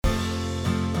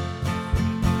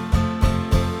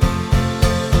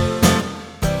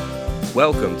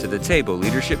Welcome to the Table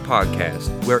Leadership Podcast,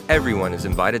 where everyone is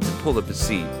invited to pull up a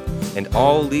seat, and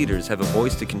all leaders have a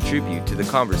voice to contribute to the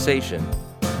conversation.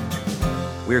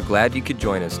 We're glad you could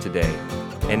join us today.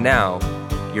 And now,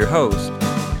 your host,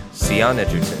 Sion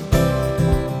Edgerton.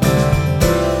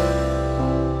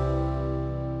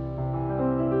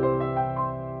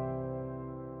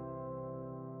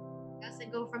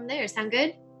 And go from there. Sound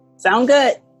good? Sound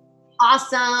good.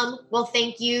 Awesome. Well,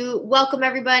 thank you. Welcome,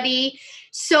 everybody.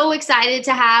 So excited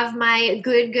to have my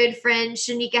good friend,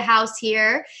 Shanika House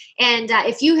here. And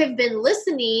if you have been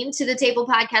listening to the Table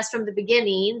Podcast from the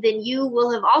beginning, then you will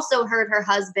have also heard her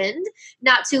husband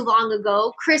not too long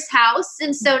ago, Chris House.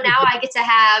 And so now I get to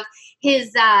have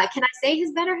his, can I say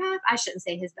his better half? I shouldn't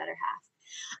say his better half.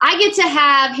 I get to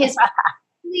have his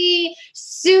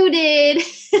suited,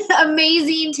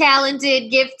 amazing,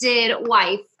 talented, gifted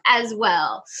wife as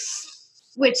well.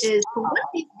 Which is, one of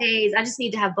these days, I just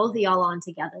need to have both of y'all on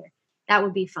together. That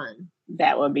would be fun.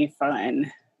 That would be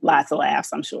fun. Lots of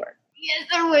laughs, I'm sure. Yes,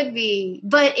 there would be.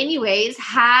 But anyways,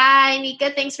 hi,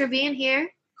 Nika. Thanks for being here.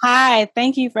 Hi,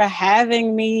 thank you for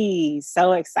having me.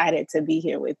 So excited to be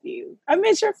here with you. I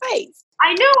miss your face.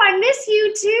 I know, I miss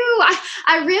you too.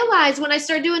 I realized when I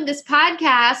started doing this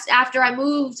podcast after I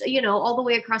moved, all the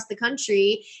way across the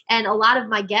country, and a lot of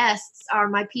my guests are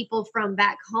my people from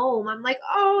back home. I'm like,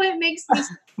 oh, it makes me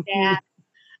sad.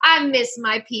 I miss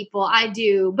my people. I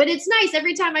do. But it's nice.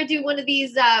 Every time I do one of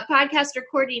these podcast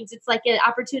recordings, it's like an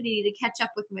opportunity to catch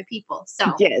up with my people.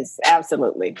 So yes,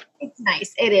 absolutely. It's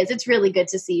nice. It is. It's really good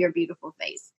to see your beautiful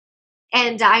face.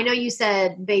 And I know you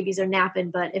said babies are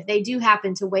napping, but if they do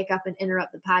happen to wake up and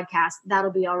interrupt the podcast,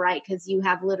 that'll be all right because you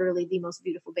have literally the most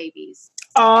beautiful babies.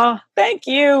 Oh, thank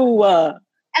you.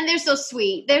 And they're so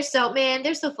sweet. They're so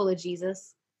full of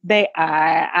Jesus. They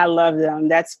are. I love them.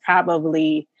 That's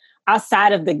probably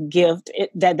outside of the gift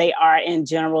that they are in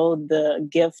general, the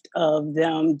gift of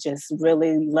them just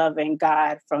really loving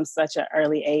God from such an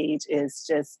early age is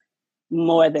just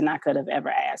more than I could have ever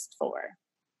asked for.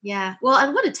 Yeah. Well,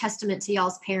 and what a testament to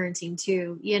y'all's parenting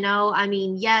too. I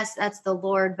mean, yes, that's the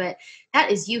Lord, but that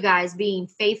is you guys being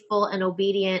faithful and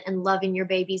obedient and loving your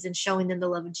babies and showing them the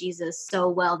love of Jesus so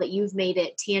well that you've made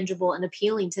it tangible and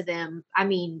appealing to them. I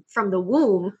mean, from the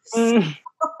womb.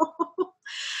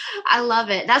 I love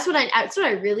it. That's what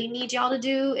I really need y'all to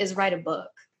do is write a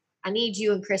book. I need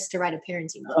you and Chris to write a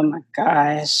parenting book. Oh my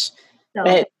gosh. So,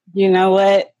 but you know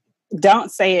what?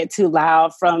 Don't say it too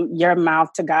loud from your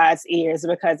mouth to God's ears,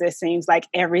 because it seems like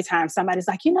every time somebody's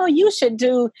like, you should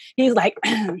do, he's like,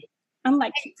 I'm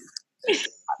like,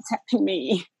 telling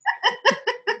me.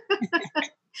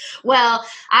 Well,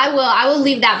 I will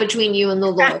leave that between you and the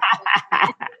Lord.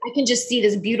 I can just see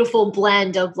this beautiful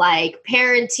blend of like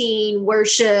parenting,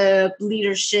 worship,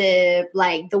 leadership,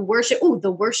 like the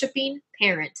worshiping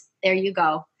parent. There you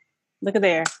go. Look at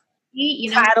there.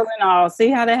 Title and all. See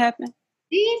how that happened?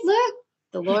 See, look,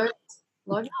 the Lord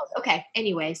knows. Okay.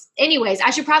 Anyways, I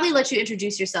should probably let you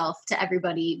introduce yourself to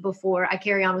everybody before I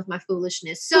carry on with my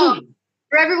foolishness. So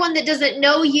for everyone that doesn't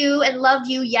know you and love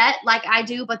you yet, like I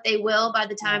do, but they will by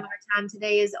the time our time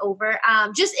today is over,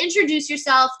 just introduce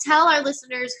yourself. Tell our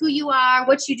listeners who you are,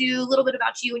 what you do, a little bit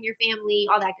about you and your family,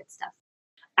 all that good stuff.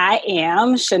 I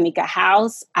am Shanika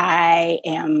House. I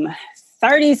am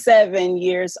 37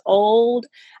 years old.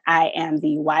 I am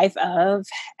the wife of,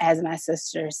 as my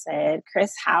sister said,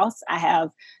 Chris House. I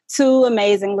have two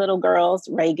amazing little girls,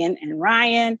 Reagan and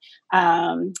Ryan.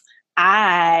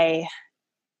 I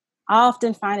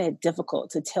often find it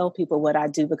difficult to tell people what I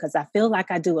do because I feel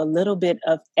like I do a little bit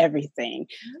of everything.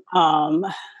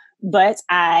 But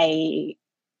I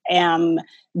am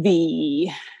the,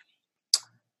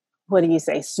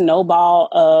 snowball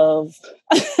of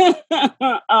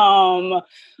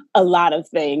a lot of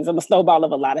things. I'm a snowball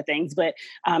of a lot of things, but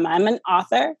I'm an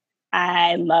author.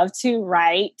 I love to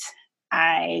write.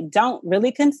 I don't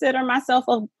really consider myself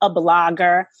a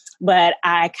blogger, but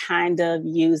I kind of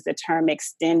use the term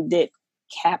extended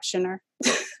captioner.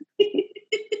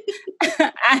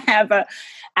 I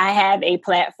have a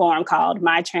platform called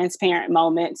My Transparent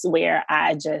Moments where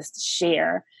I just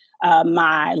share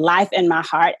my life and my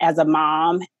heart as a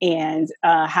mom and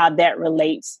how that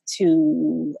relates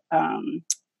to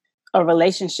a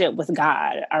relationship with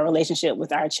God, our relationship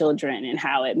with our children, and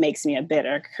how it makes me a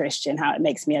better Christian, how it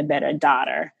makes me a better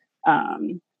daughter.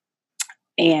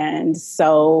 And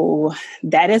so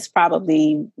that is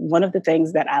probably one of the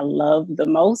things that I love the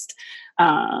most.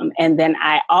 And then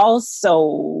I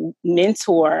also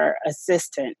mentor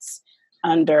assistants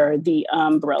under the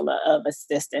umbrella of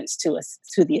assistance to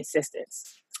the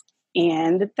assistants.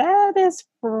 And that is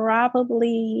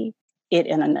probably it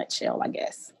in a nutshell, I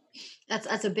guess.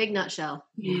 That's a big nutshell.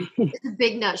 It's a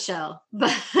big nutshell,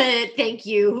 but thank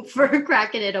you for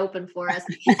cracking it open for us.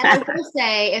 And I will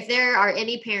say, if there are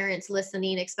any parents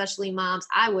listening, especially moms,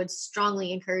 I would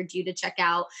strongly encourage you to check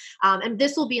out, and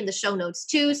this will be in the show notes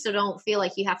too, so don't feel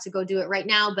like you have to go do it right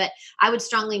now, but I would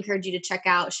strongly encourage you to check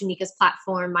out Shanika's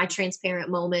platform, My Transparent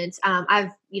Moments.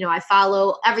 I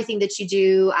follow everything that you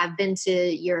do. I've been to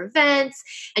your events,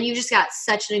 and you just got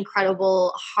such an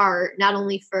incredible heart, not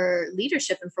only for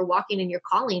leadership and for walking in your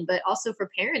calling, but also for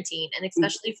parenting and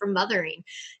especially for mothering.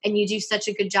 And you do such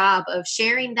a good job of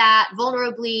sharing that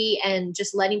vulnerably and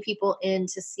just letting people in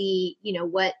to see,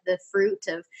 what the fruit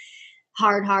of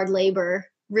hard labor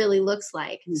really looks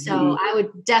like. Mm-hmm. So I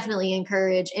would definitely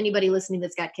encourage anybody listening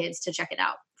that's got kids to check it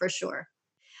out for sure.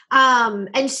 So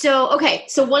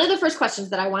one of the first questions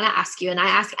that I want to ask you, and I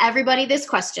ask everybody this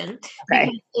question,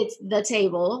 because it's the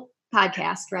table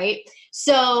podcast, right?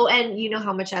 So, and you know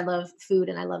how much I love food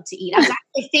and I love to eat. I was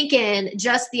actually thinking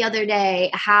just the other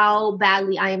day how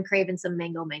badly I am craving some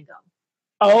mango.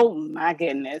 Oh my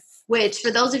goodness. Which, for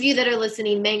those of you that are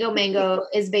listening, mango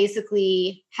is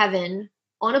basically heaven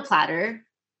on a platter,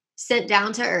 sent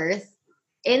down to earth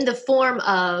in the form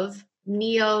of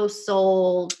neo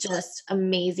soul, just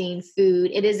amazing food.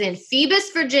 It is in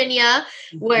Phoebus, Virginia,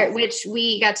 which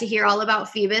we got to hear all about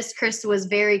Phoebus. Chris was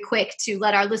very quick to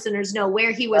let our listeners know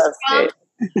where he was from.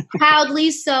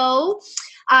 Proudly so.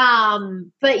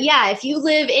 But yeah, if you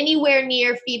live anywhere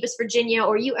near Phoebus, Virginia,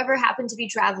 or you ever happen to be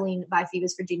traveling by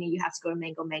Phoebus, Virginia, you have to go to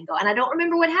Mango. And I don't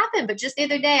remember what happened, but just the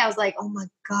other day I was like, oh my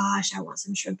gosh, I want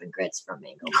some shrimp and grits from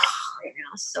Mango right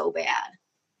now. So bad.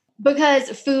 Because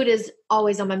food is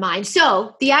always on my mind.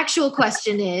 So the actual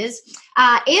question is,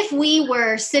 if we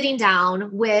were sitting down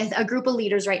with a group of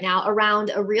leaders right now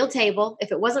around a real table,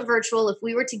 if it wasn't virtual, if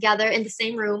we were together in the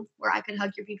same room where I could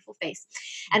hug your beautiful face,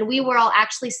 and we were all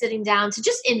actually sitting down to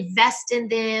just invest in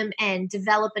them and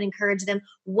develop and encourage them,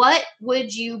 what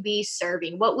would you be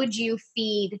serving? What would you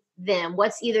feed them?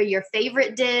 What's either your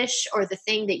favorite dish or the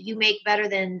thing that you make better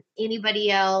than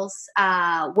anybody else?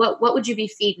 What would you be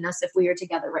feeding us if we were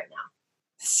together right now?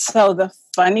 So the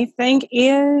funny thing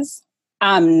is,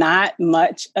 I'm not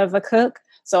much of a cook,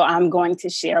 so I'm going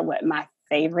to share what my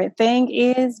favorite thing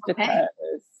is because,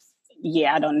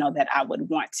 I don't know that I would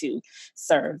want to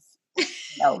serve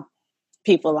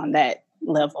people on that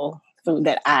level food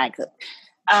that I cook.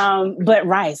 But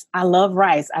rice, I love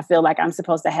rice. I feel like I'm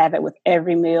supposed to have it with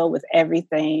every meal, with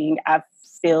everything. I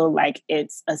feel like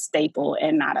it's a staple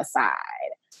and not a side.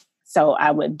 So I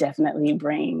would definitely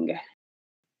bring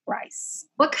rice.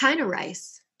 What kind of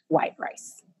rice? White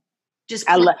rice. Just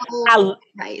I love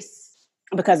rice.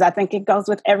 Because I think it goes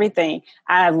with everything.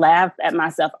 I laugh at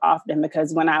myself often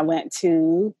because when I went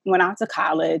to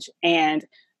college and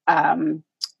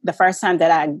the first time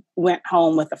that I went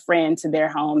home with a friend to their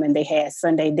home and they had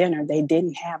Sunday dinner, they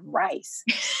didn't have rice.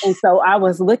 And so I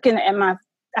was looking at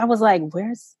I was like,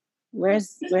 where's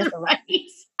the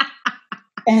rice?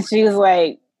 And she was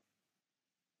like,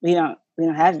 we don't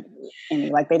have any,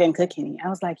 like they didn't cook any. I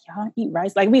was like, y'all don't eat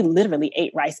rice? Like we literally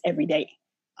ate rice every day.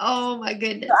 Oh my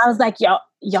goodness. So I was like,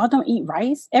 y'all don't eat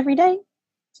rice every day?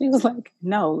 She was like,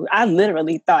 no, I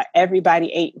literally thought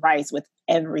everybody ate rice with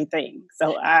everything.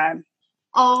 So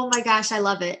oh my gosh, I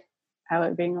love it. I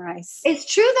would bring rice.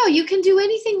 It's true though. You can do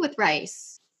anything with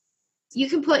rice. You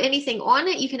can put anything on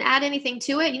it. You can add anything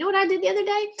to it. You know what I did the other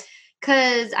day?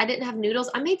 Because I didn't have noodles.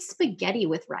 I made spaghetti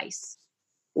with rice.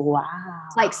 Wow.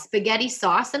 Like spaghetti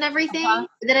sauce and everything. Uh-huh.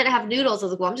 And then I didn't have noodles. I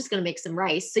was like, well, I'm just going to make some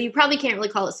rice. So you probably can't really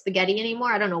call it spaghetti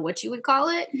anymore. I don't know what you would call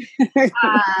it.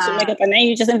 So make up a name.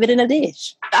 You just invented a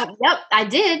dish. Yep, I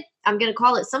did. I'm going to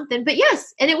call it something. But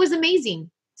yes, and it was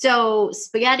amazing. So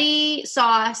spaghetti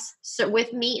sauce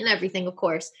with meat and everything, of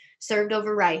course, served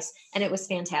over rice. And it was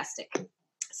fantastic.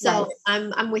 So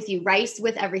nice. I'm with you. Rice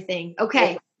with everything.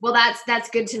 Okay. Well, that's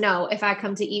good to know. If I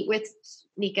come to eat with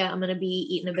Nika, I'm going to be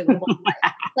eating a big bowl of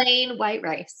plain white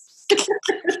rice.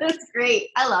 That's great.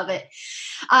 I love it.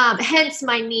 Hence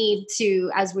my need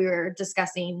to, as we were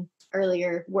discussing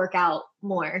earlier, work out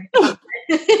more.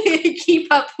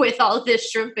 Keep up with all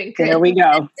this shrimp and there we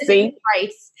go. See?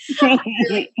 Rice.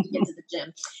 Really get to the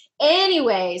gym.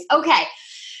 Anyways, okay.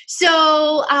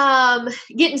 So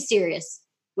getting serious,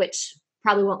 which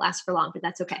probably won't last for long, but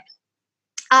that's okay.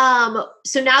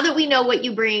 So now that we know what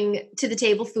you bring to the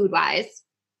table food-wise,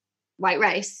 white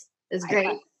rice is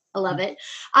great. I love it.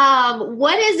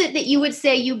 What is it that you would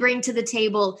say you bring to the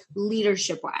table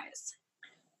leadership-wise?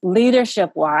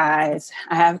 Leadership-wise,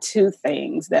 I have two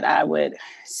things that I would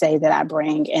say that I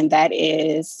bring, and that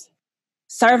is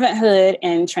servanthood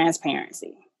and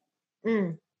transparency.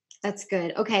 That's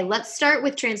good. Okay, let's start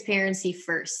with transparency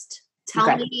first.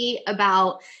 Tell me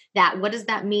about that. What does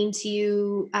that mean to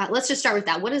you? Let's just start with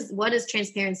that. What does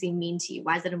transparency mean to you?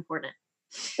 Why is it important?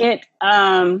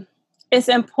 It's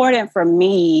important for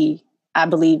me, I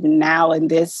believe, now in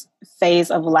this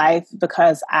phase of life,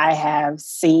 because I have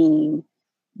seen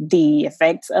the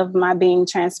effects of my being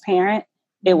transparent.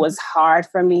 It was hard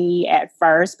for me at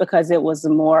first because it was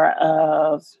more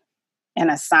of an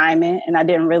assignment and I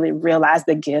didn't really realize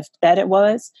the gift that it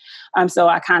was. So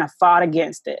I kind of fought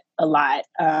against it a lot.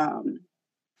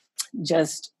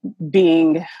 Just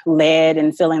being led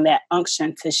and feeling that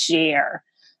unction to share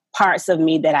parts of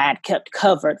me that I had kept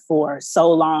covered for so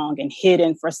long and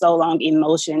hidden for so long,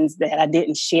 emotions that I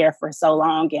didn't share for so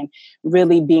long, and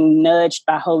really being nudged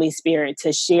by Holy Spirit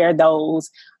to share those.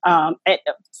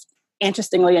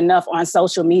 Interestingly enough, on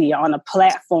social media, on a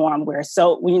platform where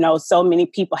so many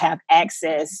people have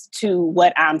access to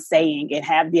what I'm saying and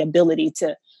have the ability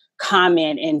to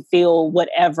comment and feel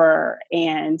whatever,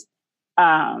 and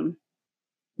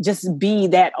just be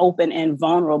that open and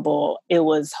vulnerable. It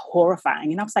was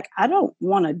horrifying. And I was like, I don't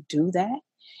want to do that.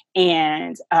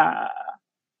 And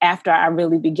after I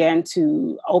really began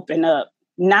to open up,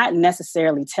 not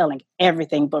necessarily telling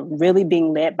everything, but really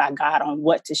being led by God on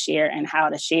what to share and how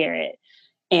to share it,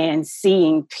 and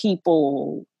seeing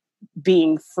people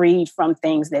being freed from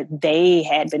things that they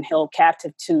had been held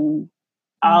captive to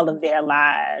all of their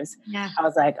lives. Yeah. I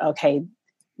was like, okay,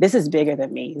 this is bigger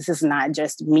than me. This is not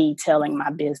just me telling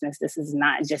my business. This is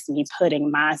not just me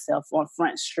putting myself on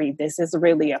Front Street. This is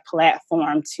really a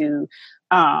platform to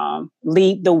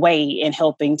lead the way in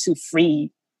helping to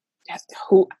free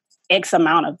X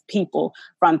amount of people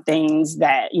from things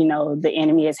that, the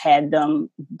enemy has had them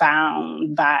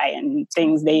bound by and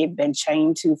things they've been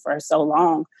chained to for so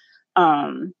long.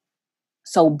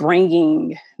 So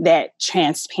bringing that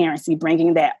transparency,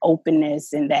 bringing that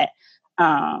openness, and that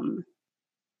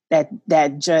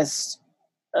just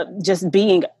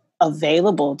being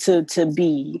available to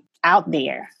be out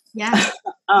there. Yeah.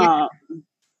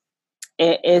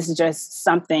 It is just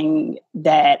something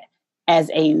that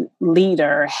as a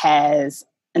leader has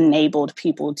enabled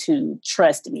people to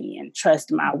trust me and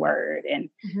trust my word and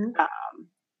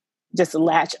just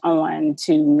latch on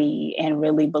to me and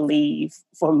really believe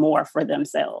for more for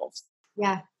themselves.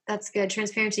 Yeah. That's good.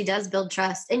 Transparency does build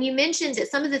trust. And you mentioned that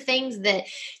some of the things that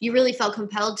you really felt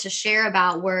compelled to share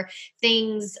about were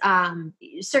things,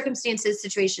 circumstances,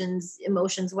 situations,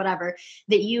 emotions, whatever,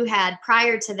 that you had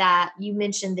prior to that. You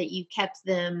mentioned that you kept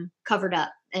them covered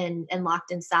up and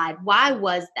locked inside. Why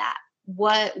was that?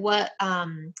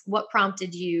 What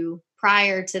prompted you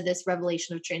prior to this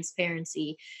revelation of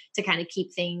transparency to kind of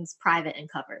keep things private and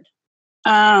covered?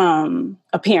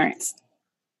 Appearance.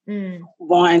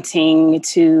 Wanting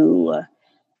to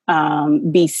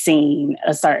be seen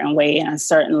a certain way, in a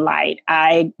certain light.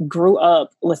 I grew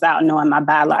up without knowing my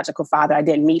biological father. I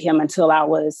didn't meet him until I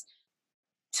was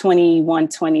 21,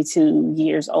 22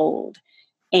 years old.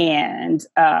 And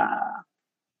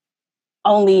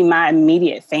only my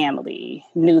immediate family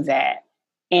knew that.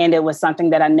 And it was something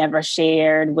that I never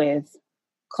shared with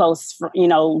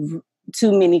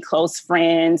too many close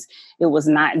friends. It was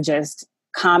not just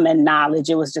common knowledge.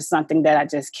 It was just something that I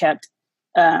just kept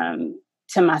to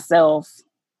myself,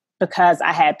 because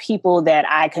I had people that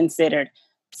I considered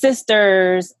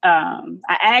sisters. I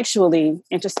actually,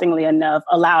 interestingly enough,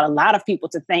 allowed a lot of people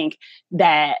to think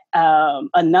that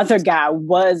another guy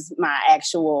was my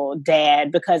actual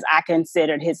dad, because I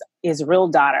considered his real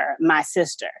daughter my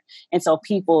sister. And so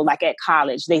people, like at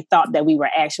college, they thought that we were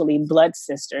actually blood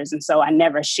sisters. And so I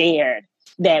never shared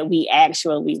that we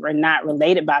actually were not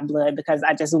related by blood, because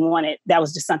that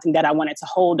was just something that I wanted to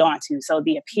hold on to. So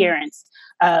the appearance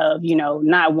of,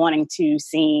 not wanting to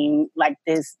seem like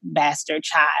this bastard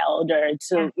child, or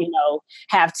to,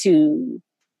 have to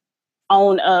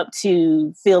own up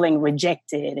to feeling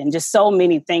rejected, and just so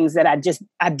many things that I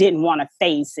didn't want to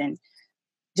face, and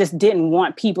just didn't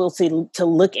want people to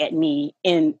look at me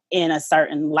in a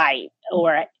certain light,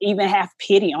 or even have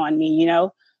pity on me,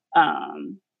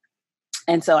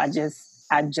 and so I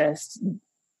just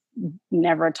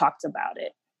never talked about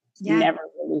it. Yeah. Never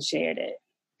really shared it.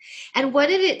 And what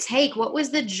did it take? What was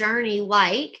the journey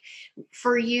like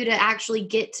for you to actually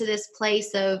get to this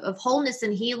place of wholeness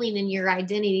and healing in your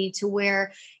identity, to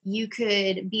where you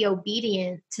could be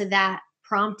obedient to that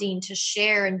prompting to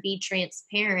share and be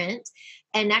transparent,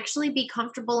 and actually be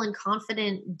comfortable and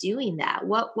confident doing that?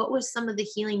 What was some of the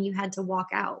healing you had to walk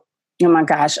out? Oh my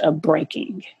gosh, a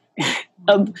breaking.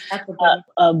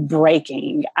 A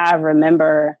breaking. I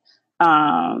remember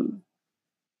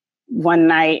one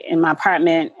night in my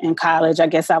apartment in college. I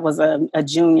guess I was a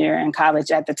junior in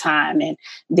college at the time. And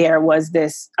there was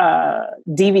this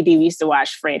DVD. We used to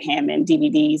watch Fred Hammond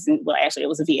DVDs. And well, actually, it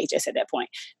was a VHS at that point.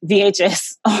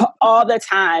 VHS all the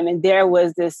time. And there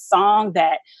was this song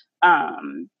that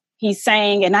he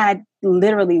sang. And I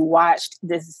literally watched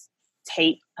this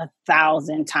tape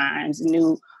 1,000 times,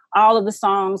 knew all of the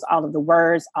songs, all of the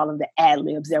words, all of the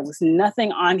ad-libs. There was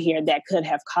nothing on here that could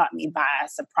have caught me by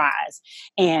surprise.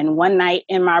 And one night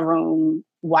in my room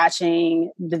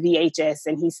watching the VHS,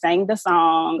 and he sang the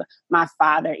song, My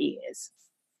Father Is.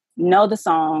 Know the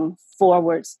song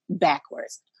forwards,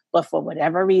 backwards. But for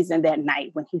whatever reason that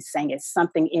night when he sang it,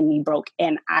 something in me broke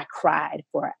and I cried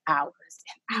for hours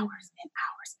and hours and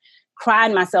hours.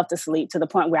 Cried myself to sleep to the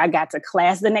point where I got to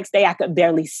class the next day. I could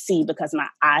barely see because my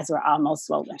eyes were almost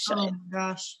swollen shut. Oh my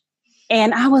gosh.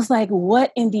 And I was like,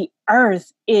 what in the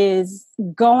earth is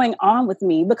going on with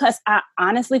me? Because I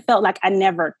honestly felt like I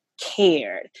never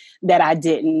cared that I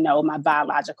didn't know my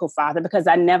biological father, because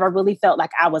I never really felt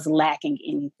like I was lacking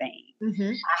anything.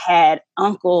 Mm-hmm. I had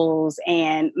uncles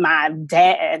and my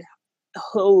dad,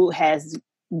 who has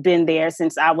been there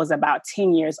since I was about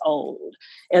 10 years old,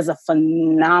 is a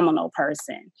phenomenal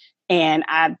person. And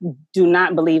I do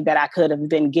not believe that I could have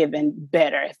been given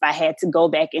better if I had to go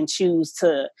back and choose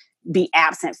to be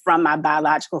absent from my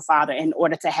biological father in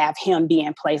order to have him be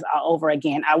in place all over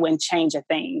again. I wouldn't change a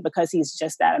thing because he's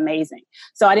just that amazing.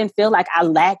 So I didn't feel like I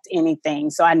lacked anything.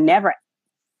 So I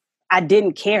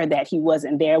didn't care that he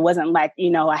wasn't there. It wasn't like,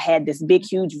 I had this big,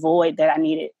 huge void that I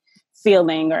needed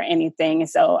feeling or anything. And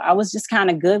so I was just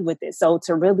kind of good with it. So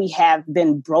to really have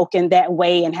been broken that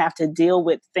way and have to deal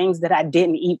with things that I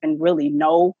didn't even really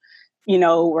know,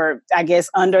 or I guess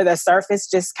under the surface,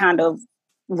 just kind of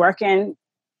working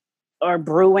or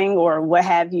brewing or what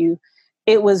have you,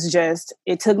 it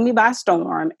took me by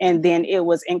storm. And then it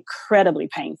was incredibly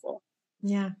painful.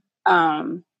 Yeah.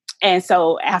 And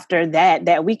so after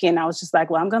that weekend, I was just like,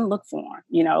 well, I'm going to look for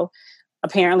him.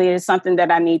 Apparently it's something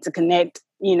that I need to connect,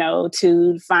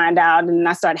 to find out. And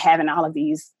I started having all of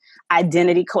these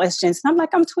identity questions. And I'm like,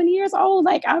 I'm 20 years old.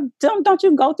 Like, don't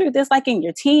you go through this like in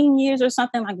your teen years or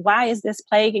something? Like, why is this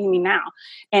plaguing me now?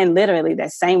 And literally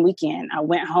that same weekend, I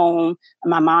went home.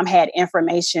 My mom had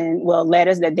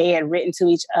letters that they had written to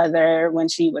each other when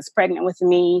she was pregnant with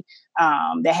me.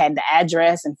 They had the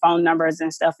address and phone numbers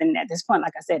and stuff. And at this point,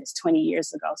 like I said, it's 20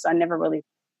 years ago. So I never really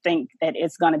think that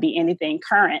it's going to be anything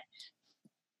current.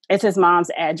 It's his mom's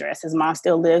address. His mom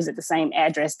still lives at the same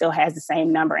address, still has the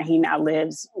same number. And he now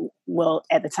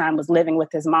at the time was living with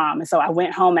his mom. And so I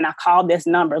went home and I called this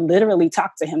number, literally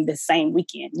talked to him this same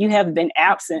weekend. You have been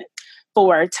absent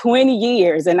for 20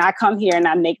 years. And I come here and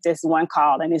I make this one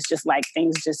call and it's just like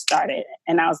things just started.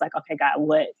 And I was like, okay, God,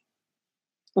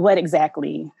 what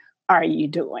exactly are you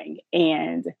doing?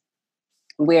 And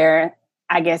where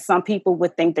I guess some people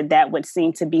would think that would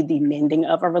seem to be the mending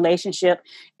of a relationship,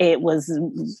 it was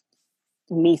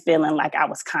me feeling like I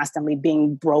was constantly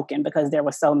being broken because there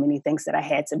were so many things that I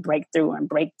had to break through and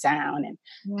break down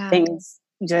and things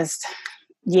just,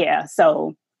 yeah.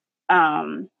 So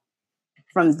from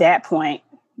that point,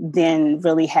 then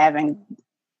really having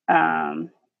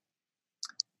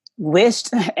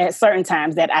wished at certain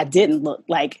times that I didn't look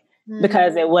like,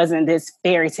 because it wasn't this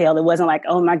fairy tale. It wasn't like,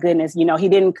 oh my goodness, he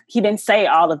didn't say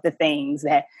all of the things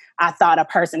that I thought a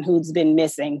person who's been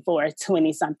missing for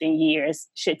 20 something years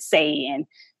should say, and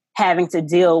having to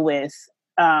deal with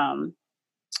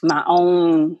my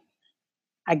own,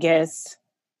 I guess,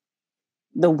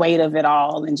 the weight of it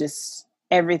all, and just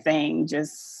everything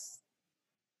just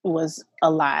was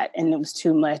a lot and it was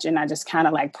too much. And I just kind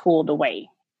of like pulled away,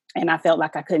 and I felt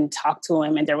like I couldn't talk to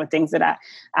him, and there were things that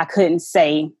I couldn't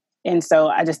say. And so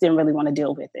I just didn't really want to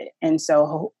deal with it. And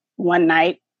so one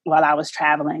night while I was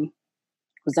traveling,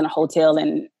 I was in a hotel,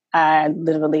 and I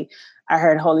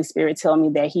heard Holy Spirit tell me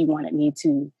that he wanted me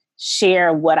to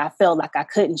share what I felt like I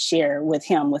couldn't share with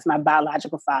him, with my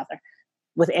biological father,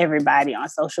 with everybody on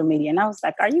social media. And I was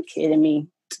like, are you kidding me?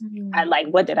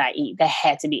 Mm-hmm. What did I eat? That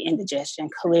had to be indigestion.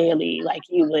 Clearly,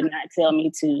 you would not tell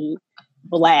me to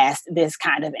blast this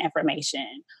kind of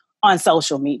information on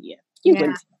social media. You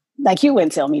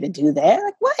wouldn't tell me to do that.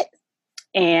 Like, what?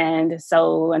 And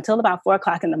so until about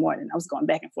 4:00 in the morning, I was going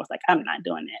back and forth. Like, I'm not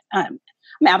doing that. I'm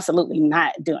absolutely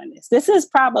not doing this. This is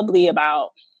probably about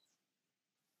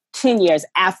 10 years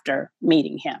after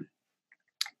meeting him.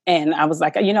 And I was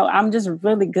like, I'm just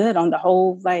really good on the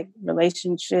whole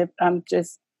relationship.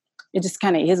 It just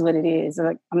kind of is what it is.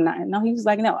 Like, I'm not. No, he was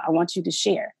like, no, I want you to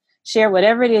share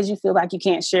whatever it is you feel like you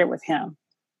can't share with him,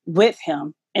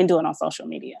 and do it on social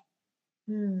media.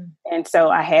 And so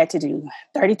I had to do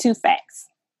 32 facts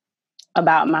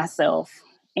about myself.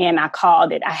 And I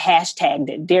hashtagged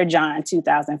it, Dear John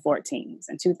 2014. It's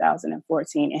in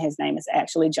 2014, and his name is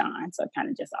actually John. So it kind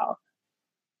of just all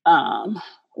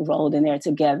rolled in there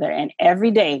together. And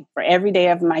for every day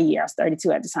of my year, I was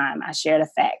 32 at the time, I shared a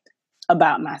fact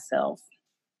about myself.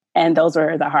 And those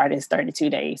were the hardest 32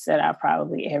 days that I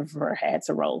probably ever had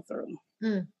to roll through.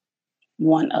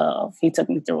 He took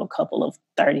me through a couple of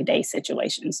 30-day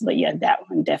situations, but yeah, that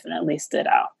one definitely stood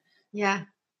out. Yeah.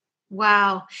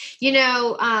 Wow.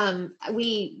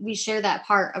 We share that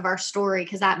part of our story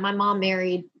because my mom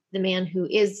married the man who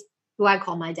I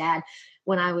call my dad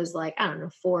when I was like, I don't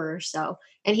know, 4 or so.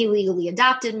 And he legally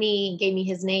adopted me and gave me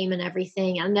his name and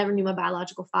everything. I never knew my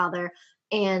biological father.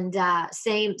 And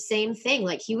same thing.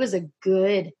 Like, he was a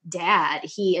good dad.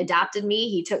 He adopted me.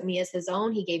 He took me as his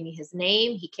own. He gave me his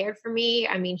name. He cared for me.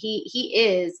 I mean, he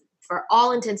is, for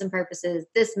all intents and purposes,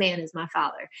 this man is my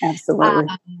father. Absolutely.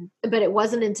 But it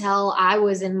wasn't until I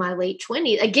was in my late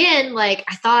 20s, again, like,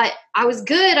 I thought I was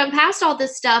good, I'm past all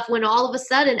this stuff, when all of a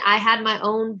sudden I had my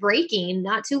own breaking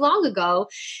not too long ago.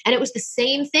 And it was the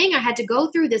same thing. I had to go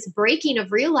through this breaking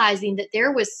of realizing that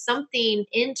there was something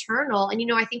internal. And,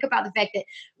 I think about the fact that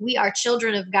we are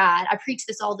children of God. I preach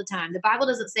this all the time. The Bible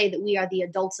doesn't say that we are the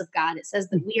adults of God. It says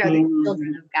that we are the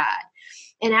children of God.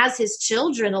 And as his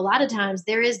children, a lot of times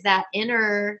there is that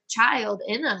inner child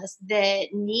in us that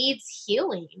needs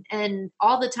healing. And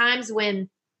all the times when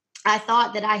I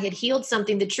thought that I had healed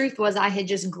something, the truth was I had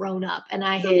just grown up and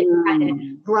I had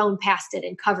grown past it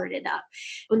and covered it up.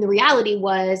 When the reality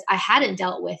was I hadn't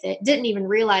dealt with it, didn't even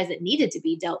realize it needed to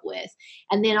be dealt with.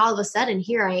 And then all of a sudden,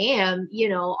 here I am,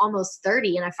 almost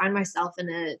 30, and I find myself in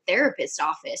a therapist's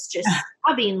office just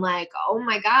sobbing like, oh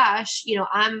my gosh,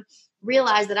 I'm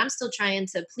realize that I'm still trying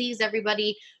to please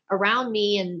everybody around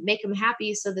me and make them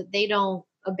happy so that they don't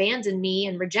abandon me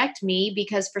and reject me,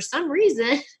 because for some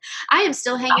reason I am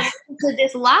still hanging on to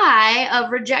this lie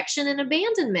of rejection and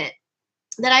abandonment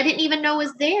that I didn't even know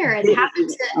was there. And happened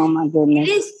to, oh my goodness,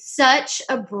 it is such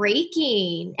a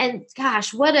breaking. And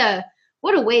gosh, what a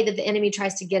way that the enemy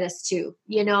tries to get us to,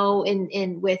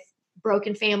 in with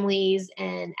broken families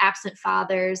and absent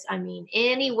fathers. I mean,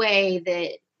 any way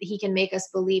that he can make us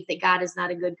believe that God is not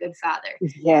a good father.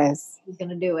 Yes. He's going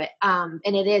to do it. And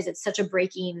it's such a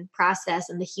breaking process,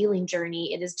 and the healing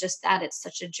journey. It is just that, it's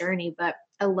such a journey, but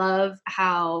I love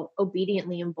how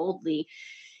obediently and boldly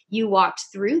you walked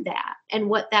through that and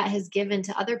what that has given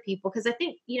to other people. Because I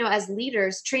think, as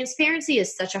leaders, transparency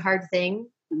is such a hard thing.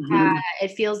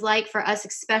 It feels like for us,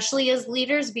 especially as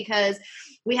leaders, because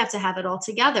we have to have it all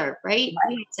together, right?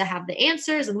 We have to have the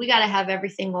answers, and we got to have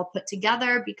everything all put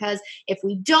together, because if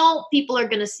we don't, people are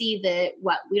going to see that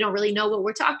we don't really know what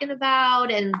we're talking about.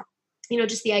 And,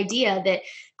 just the idea that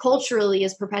culturally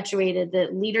is perpetuated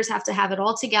that leaders have to have it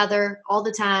all together all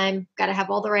the time, got to have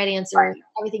all the right answers.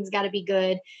 Everything's got to be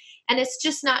good. And it's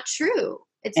just not true.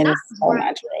 It's not. We're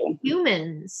not true.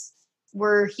 Humans.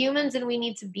 We're humans, and we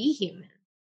need to be human.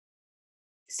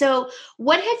 So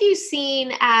what have you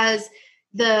seen as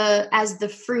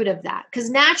the fruit of that? Because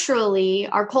naturally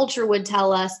our culture would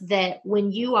tell us that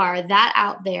when you are that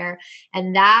out there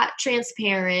and that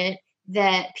transparent,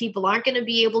 that people aren't going to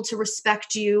be able to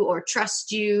respect you or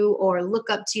trust you or look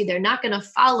up to you. They're not going to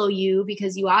follow you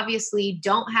because you obviously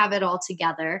don't have it all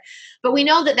together. But we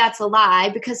know that that's a lie,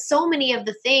 because so many of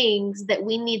the things that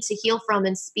we need to heal from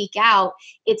and speak out,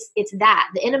 it's that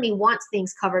the enemy wants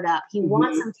things covered up. He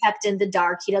wants them kept in the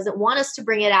dark. He doesn't want us to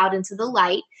bring it out into the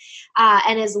light.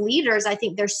 And as leaders, I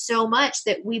think there's so much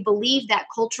that we believe that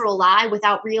cultural lie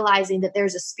without realizing that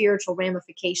there's a spiritual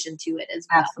ramification to it as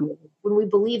well. Absolutely. When we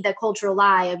believe that cultural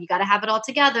lie of you got to have it all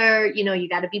together, you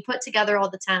got to be put together all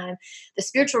the time, the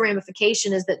spiritual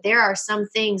ramification is that there are some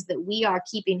things that we are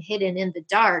keeping hidden in the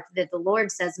dark that the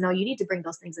Lord says, no, you need to bring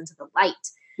those things into the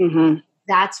light.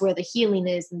 That's where the healing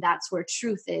is, and that's where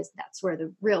truth is. That's where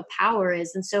the real power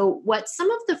is. And so what's some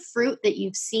of the fruit that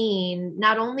you've seen,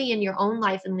 not only in your own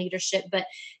life and leadership, but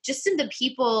just in the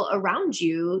people around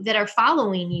you that are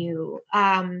following you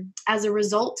as a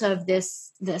result of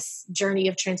this journey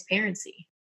of transparency?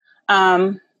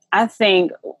 I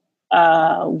think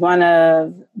one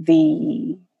of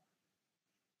the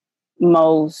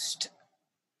most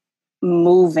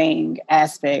moving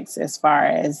aspects as far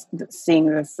as seeing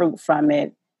the fruit from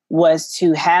it was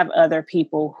to have other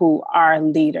people who are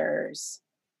leaders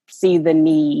see the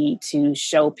need to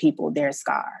show people their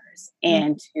scars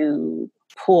and to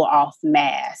pull off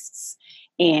masks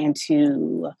and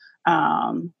to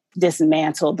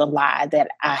dismantle the lie that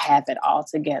I have it all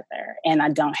together and I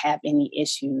don't have any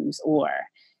issues, or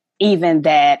even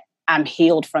that I'm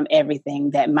healed from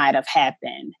everything that might have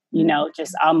happened,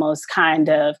 just almost kind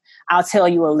of, I'll tell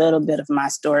you a little bit of my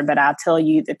story, but I'll tell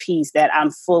you the piece that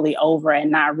I'm fully over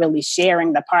and not really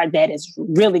sharing the part that is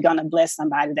really going to bless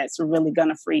somebody, that's really going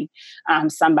to free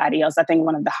somebody else. I think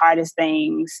one of the hardest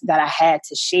things that I had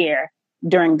to share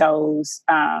during those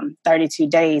 32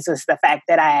 days was the fact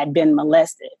that I had been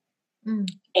molested.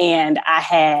 And I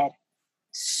had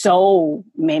so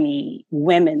many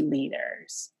women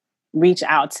leaders reach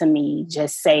out to me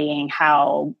just saying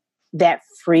how that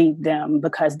freed them,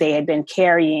 because they had been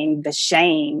carrying the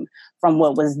shame from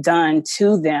what was done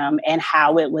to them and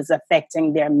how it was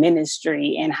affecting their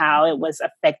ministry and how it was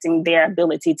affecting their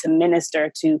ability to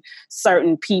minister to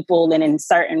certain people and in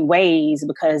certain ways,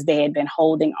 because they had been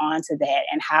holding on to that,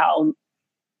 and how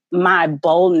my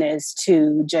boldness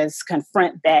to just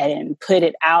confront that and put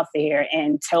it out there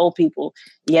and tell people,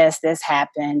 yes, this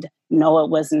happened. No, it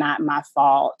was not my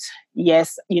fault.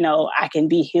 Yes, I can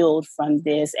be healed from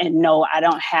this. And no, I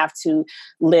don't have to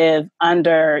live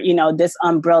under, this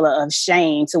umbrella of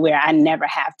shame to where I never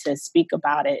have to speak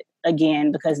about it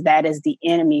again, because that is the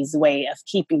enemy's way of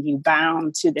keeping you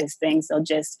bound to this thing. So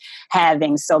just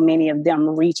having so many of them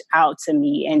reach out to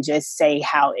me and just say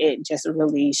how it just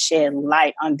really shed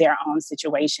light on their own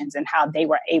situations and how they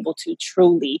were able to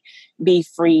truly be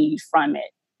freed from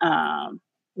it,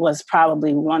 was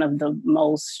probably one of the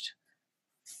most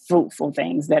fruitful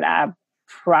things that I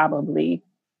probably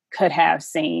could have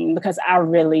seen, because I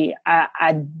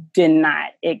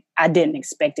didn't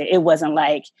expect it. It wasn't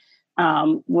like,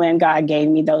 when God gave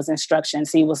me those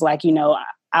instructions, he was like,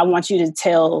 I want you to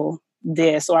tell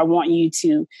this, or I want you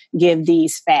to give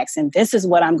these facts, and this is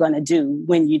what I'm going to do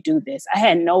when you do this. I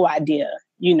had no idea,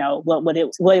 what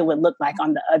it would look like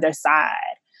on the other side,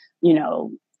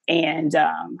 and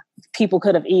people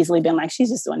could have easily been like, she's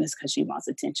just doing this because she wants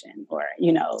attention, or,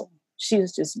 she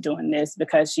was just doing this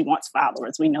because she wants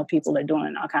followers. We know people are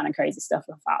doing all kind of crazy stuff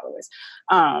with followers.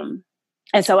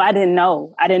 And so I didn't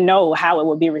know how it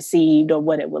would be received or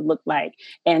what it would look like.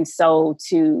 And so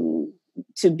to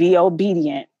be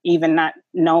obedient, even not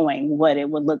knowing what it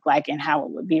would look like and how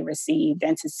it would be received,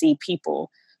 and to see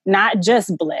people not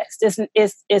just blessed.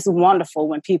 It's wonderful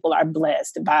when people are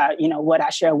blessed by, what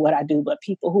I share, what I do, but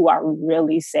people who are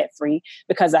really set free,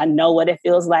 because I know what it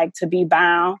feels like to be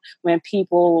bound. When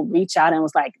people reach out and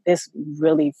was like, this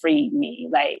really freed me.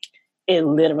 Like,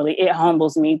 it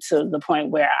humbles me to the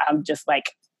point where I'm just like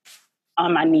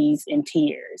on my knees in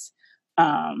tears.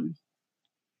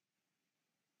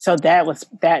 So that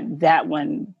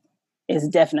one is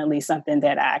definitely something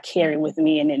that I carry with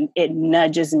me, and it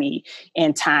nudges me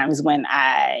in times when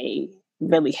I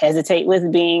really hesitate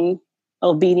with being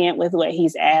obedient with what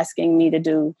he's asking me to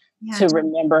do, to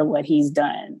remember what he's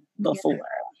done before.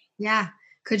 Yeah.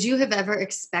 Could you have ever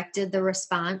expected the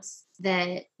response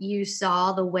that you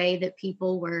saw, the way that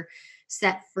people were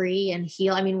set free and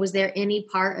healed? I mean, was there any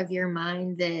part of your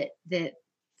mind that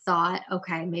thought,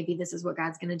 okay, maybe this is what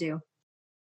God's going to do?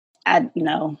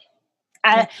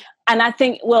 And I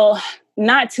think, well,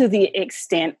 not to the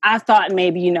extent I thought.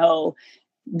 Maybe,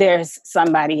 there's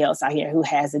somebody else out here who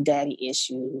has a daddy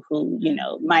issue, who,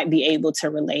 might be able to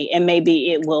relate, and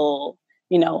maybe it will,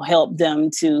 help them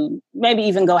to maybe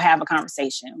even go have a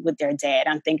conversation with their dad.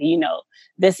 I'm thinking,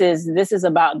 this is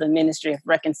about the ministry of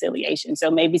reconciliation.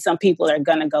 So maybe some people are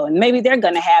going to go, and maybe they're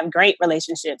going to have great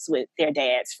relationships with their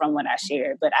dads from what I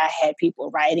shared. But I had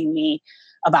people writing me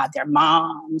about their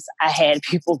moms. I had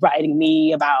people writing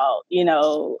me about,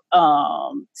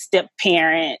 step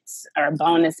parents or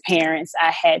bonus parents.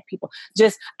 I had people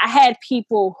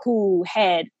who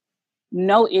had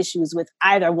no issues with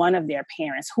either one of their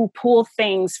parents, who pulled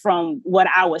things from what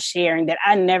I was sharing that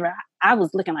I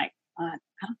was looking like, I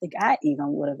don't think I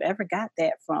even would have ever got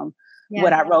that from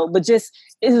what I wrote. But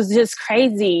it was just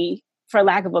crazy, for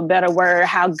lack of a better word,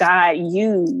 how God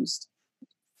used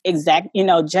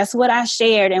just what I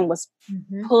shared, and was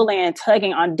pulling and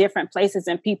tugging on different places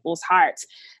in people's hearts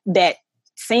that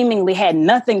seemingly had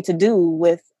nothing to do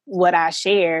with what I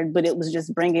shared, but it was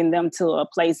just bringing them to a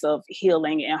place of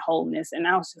healing and wholeness. And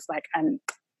I was just like,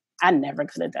 I never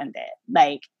could have done that.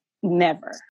 Like,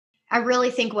 never. I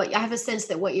really think I have a sense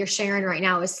that what you're sharing right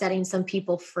now is setting some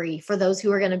people free. For those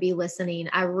who are going to be listening,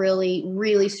 I really,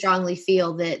 really strongly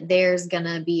feel that there's going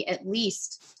to be at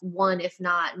least one, if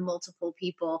not multiple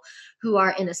people who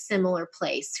are in a similar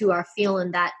place, who are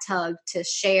feeling that tug to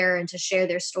share and to share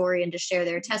their story and to share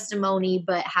their testimony,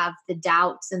 but have the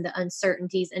doubts and the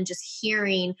uncertainties, and just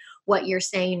hearing what you're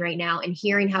saying right now, and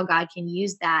hearing how God can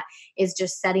use that is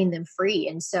just setting them free.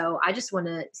 And so I just want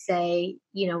to say,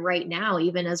 right now,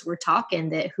 even as we're talking,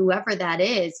 that whoever that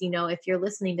is, if you're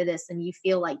listening to this and you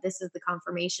feel like this is the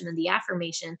confirmation and the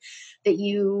affirmation that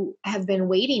you have been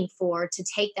waiting for, to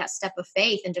take that step of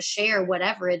faith and to share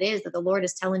whatever it is that the Lord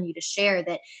is telling you to share,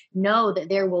 that know that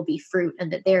there will be fruit,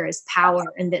 and that there is power,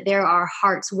 and that there are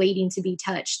hearts waiting to be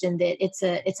touched, and that it's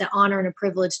an honor and a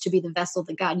privilege to be the vessel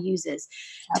that God uses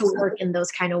to work in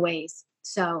those kind of ways.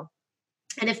 So,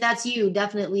 and if that's you,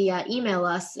 definitely email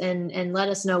us and let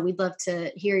us know. We'd love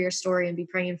to hear your story and be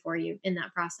praying for you in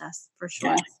that process, for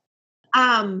sure. Yes.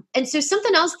 And so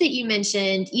something else that you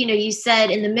mentioned, you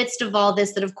said in the midst of all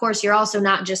this, that of course you're also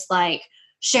not just like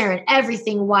sharing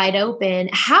everything wide open.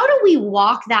 How do we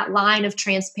walk that line of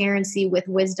transparency with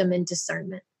wisdom and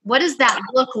discernment? What does that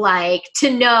look like to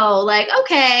know, like,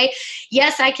 okay,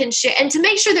 yes, I can share, and to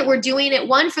make sure that we're doing it,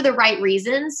 one, for the right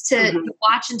reasons, to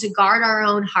watch and to guard our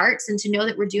own hearts, and to know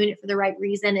that we're doing it for the right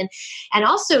reason. And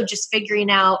also just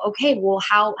figuring out, okay, well,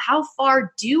 how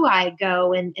far do I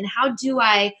go, and how do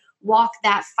I walk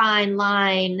that fine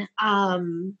line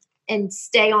and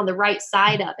stay on the right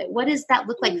side of it? What does that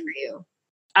look like for you?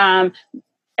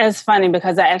 It's funny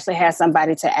because I actually had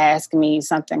somebody to ask me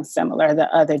something similar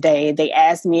the other day. They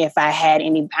asked me if I had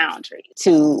any boundary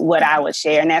to what I would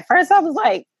share. And at first I was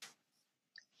like,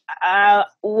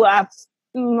 well, I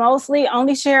mostly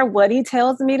only share what he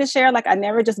tells me to share. Like, I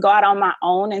never just go out on my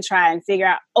own and try and figure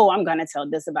out, I'm going to tell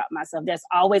this about myself. There's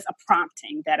always a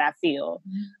prompting that I feel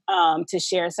to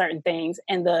share certain things.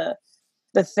 And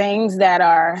the things that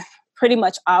are pretty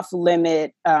much off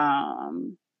limit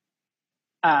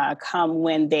come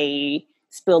when they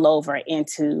spill over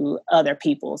into other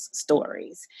people's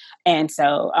stories. And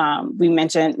so we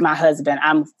mentioned my husband.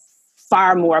 I'm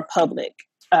far more public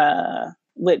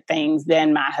with things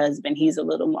than my husband. He's a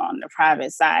little more on the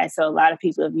private side. So a lot of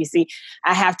people, if you see,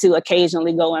 I have to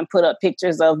occasionally go and put up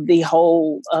pictures of the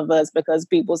whole of us, because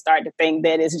people start to think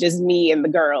that it's just me and the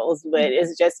girls, but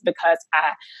it's just because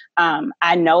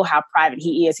I know how private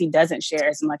he is. He doesn't share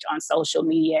as much on social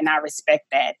media, and I respect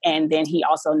that. And then he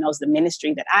also knows the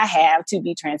ministry that I have to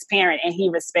be transparent, and he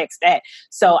respects that.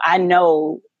 So I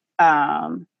know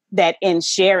that in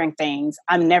sharing things,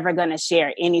 I'm never going to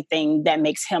share anything that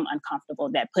makes him uncomfortable,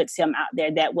 that puts him out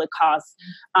there, that would cause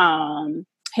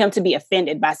him to be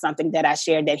offended by something that I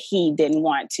shared that he didn't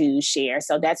want to share.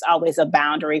 So that's always a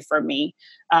boundary for me.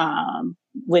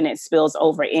 When it spills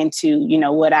over into,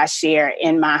 what I share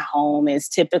in my home is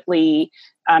typically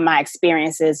my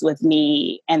experiences with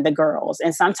me and the girls.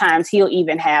 And sometimes he'll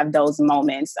even have those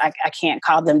moments. I can't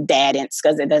call them dad-ents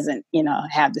because it doesn't,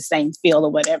 have the same feel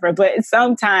or whatever. But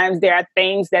sometimes there are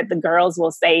things that the girls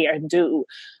will say or do.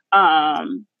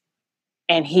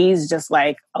 And he's just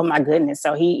like, oh my goodness.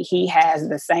 So he has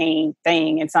the same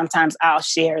thing. And sometimes I'll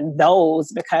share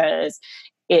those because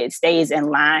it stays in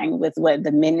line with what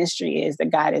the ministry is that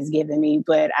God has given me.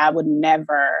 But I would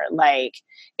never,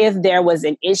 if there was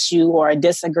an issue or a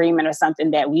disagreement or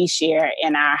something that we share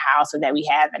in our house or that we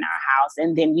have in our house,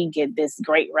 and then we get this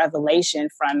great revelation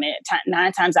from it,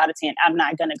 9 times out of 10, I'm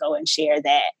not going to go and share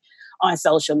that on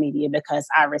social media, because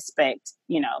I respect,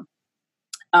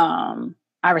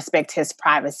 I respect his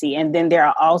privacy. And then there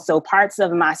are also parts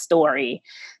of my story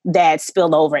that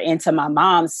spill over into my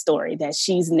mom's story that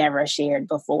she's never shared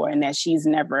before, and that she's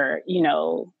never,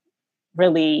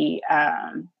 really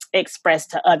expressed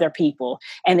to other people.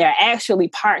 And there are actually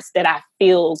parts that I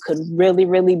feel could really,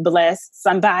 really bless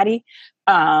somebody.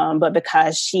 But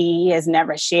because she has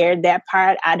never shared that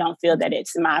part, I don't feel that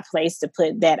it's my place to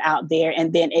put that out there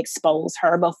and then expose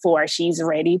her before she's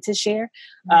ready to share.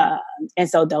 And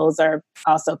so those are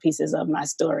also pieces of my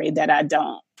story that I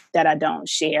don't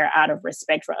share out of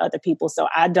respect for other people. So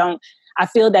I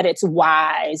feel that it's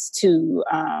wise to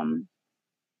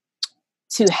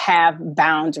have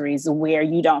boundaries where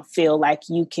you don't feel like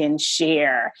you can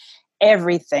share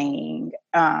everything,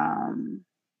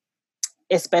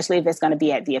 especially if it's going to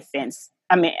be at the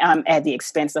at the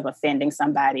expense of offending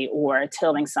somebody or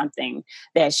telling something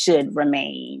that should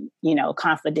remain,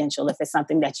 confidential. If it's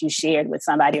something that you shared with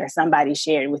somebody or somebody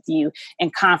shared with you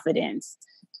in confidence,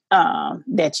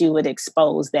 that you would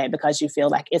expose that because you feel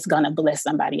like it's going to bless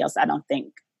somebody else. I don't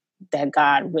think that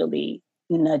God really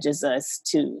nudges us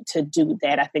to do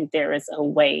that. I think there is a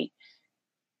way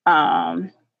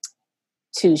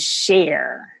to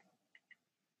share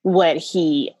what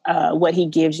he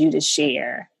gives you to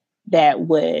share that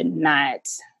would not,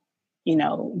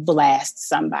 blast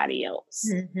somebody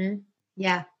else. Mm-hmm.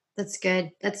 Yeah. That's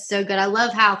good. That's so good. I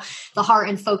love how the heart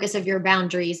and focus of your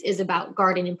boundaries is about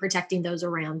guarding and protecting those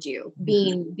around you,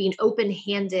 being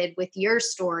open-handed with your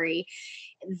story,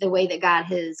 the way that God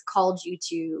has called you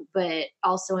to, but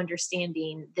also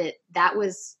understanding that that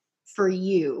was for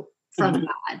you from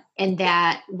God, and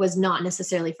that was not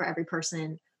necessarily for every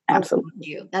person around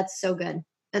you. That's so good.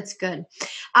 That's good.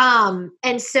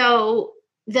 And so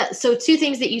two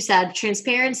things that you said,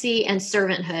 transparency and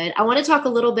servanthood. I want to talk a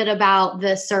little bit about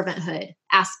the servanthood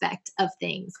aspect of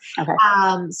things. Okay.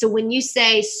 So when you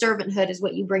say servanthood is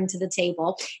what you bring to the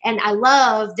table, and I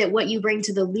love that what you bring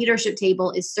to the leadership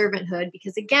table is servanthood,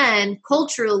 because again,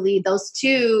 culturally, those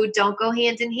two don't go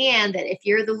hand in hand, that if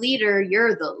you're the leader,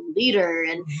 you're the leader.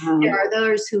 And there are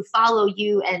those who follow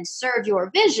you and serve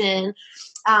your vision.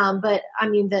 But I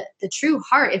mean, the true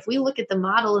heart, if we look at the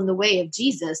model in the way of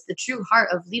Jesus, the true heart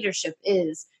of leadership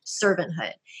is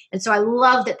servanthood. And so I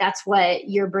love that that's what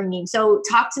you're bringing. So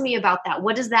talk to me about that.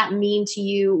 What does that mean to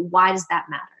you? Why does that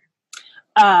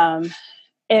matter?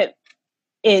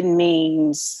 It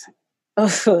means,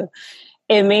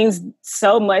 it means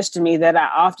so much to me that I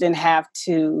often have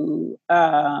to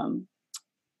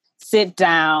sit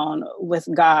down with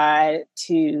God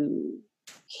to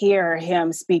hear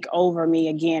him speak over me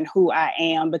again, who I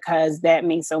am, because that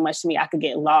means so much to me. I could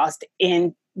get lost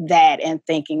in that and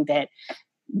thinking that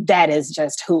that is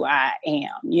just who I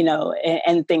am,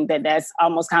 and think that that's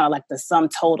almost kind of like the sum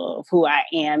total of who I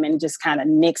am, and just kind of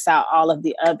nix out all of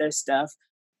the other stuff.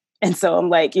 And so I'm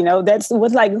like, that's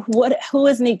what's like, who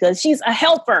is Nika? She's a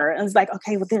helper. And it's like,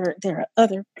 okay, well, there are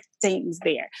other things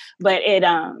there, but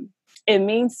it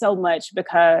means so much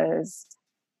because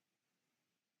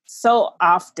so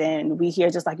often we hear,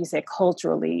 just like you said,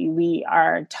 culturally, we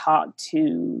are taught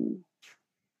to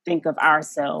think of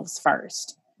ourselves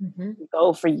first.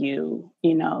 Go for you,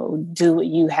 do what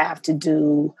you have to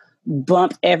do,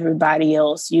 bump everybody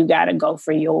else. You got to go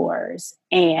for yours.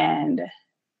 And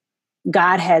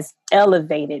God has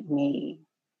elevated me,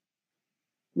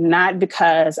 not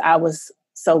because I was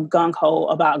so gung-ho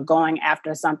about going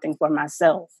after something for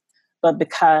myself, but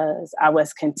because I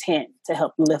was content to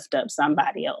help lift up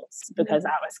somebody else, because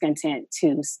I was content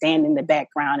to stand in the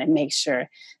background and make sure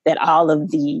that all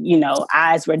of the,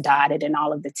 I's were dotted and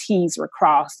all of the T's were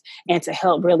crossed, and to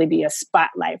help really be a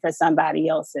spotlight for somebody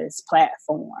else's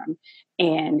platform.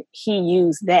 And he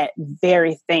used that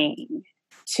very thing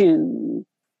to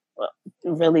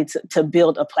really to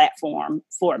build a platform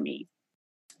for me.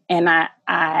 And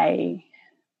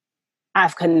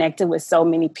I've connected with so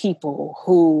many people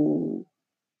who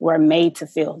were made to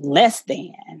feel less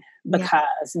than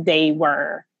because they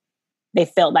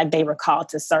felt like they were called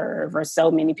to serve, or so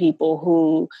many people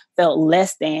who felt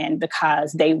less than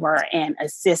because they were an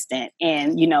assistant.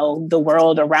 And, the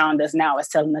world around us now is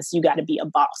telling us, you got to be a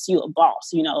boss,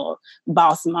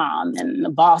 boss mom, and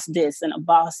a boss this and a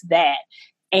boss that.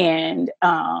 And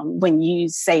when you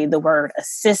say the word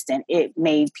assistant, it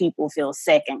made people feel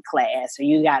second class, or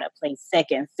you got to play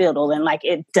second fiddle, and like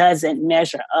it doesn't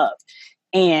measure up.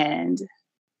 And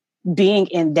being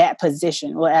in that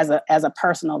position, well, as a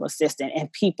personal assistant,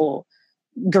 and people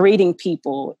greeting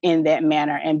people in that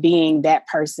manner, and being that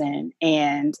person,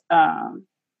 and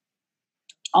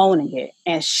owning it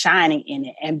and shining in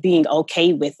it and being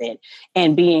okay with it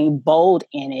and being bold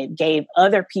in it, gave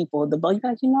other people the bold,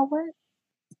 like, you know what?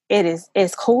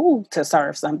 It's cool to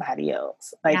serve somebody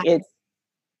else. Like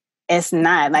it's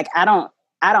not like I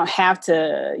don't have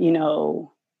to,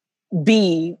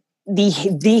 be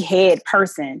the head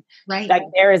person. Right. Like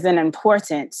there is an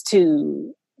importance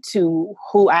to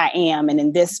who I am, and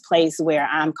in this place where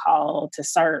I'm called to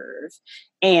serve.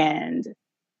 And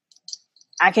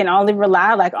I can only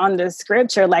rely on the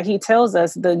scripture. Like he tells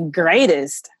us, the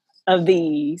greatest of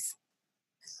these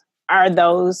are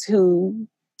those who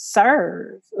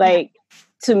serve,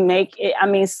 to make it. I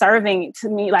mean, serving to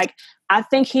me, I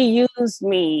think he used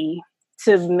me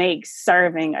to make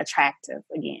serving attractive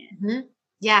again. Mm-hmm.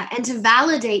 Yeah. And to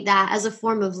validate that as a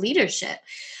form of leadership.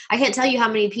 I can't tell you how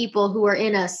many people who are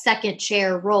in a second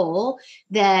chair role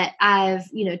that I've,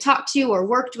 talked to or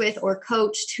worked with or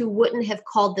coached, who wouldn't have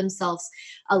called themselves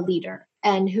a leader,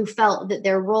 and who felt that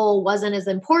their role wasn't as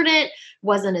important,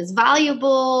 wasn't as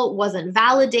valuable, wasn't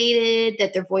validated,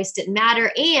 that their voice didn't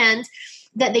matter, and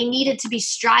that they needed to be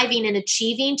striving and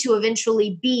achieving to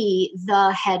eventually be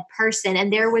the head person.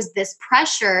 And there was this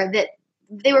pressure that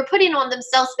they were putting on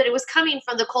themselves, but it was coming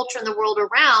from the culture and the world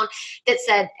around that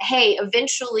said, hey,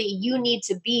 eventually you need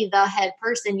to be the head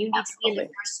person. You need to be in the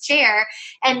first chair.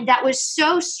 And that was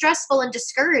so stressful and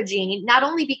discouraging, not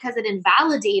only because it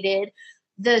invalidated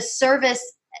the service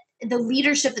the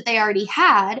leadership that they already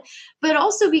had, but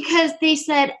also because they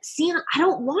said, see, I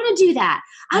don't want to do that.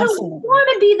 I don't want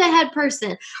to be the head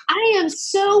person. I am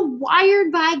so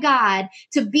wired by God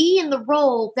to be in the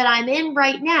role that I'm in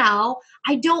right now.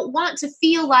 I don't want to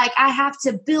feel like I have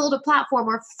to build a platform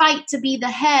or fight to be the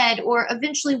head or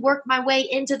eventually work my way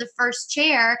into the first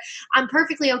chair. I'm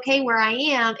perfectly okay where I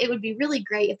am. It would be really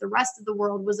great if the rest of the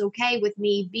world was okay with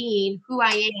me being who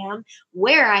I am,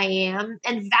 where I am,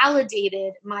 and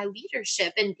validated my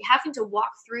leadership. And having to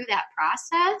walk through that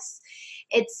process,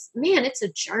 it's a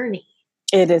journey.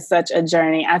 It is such a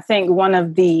journey. I think one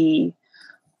of the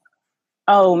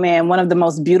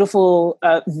most beautiful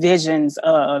visions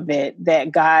of it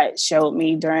that God showed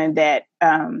me during that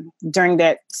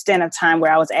stint of time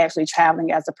where I was actually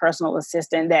traveling as a personal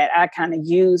assistant that I kind of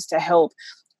used to help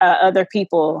other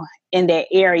people in that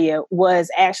area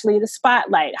was actually the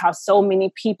spotlight, how so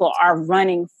many people are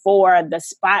running for the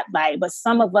spotlight, but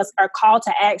some of us are called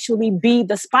to actually be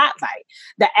the spotlight,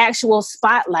 the actual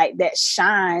spotlight that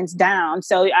shines down.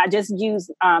 So I just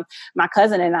use my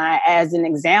cousin and I as an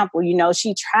example. You know,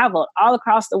 she traveled all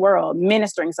across the world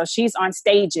ministering. So she's on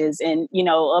stages and, you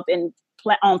know, up in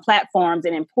on platforms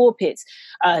and in pulpits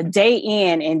day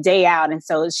in and day out. And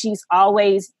so she's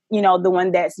always, you know, the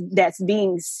one that's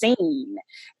being seen.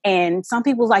 And some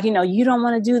people's like, you know, you don't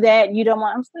want to do that. You don't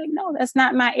want, I'm like, no, that's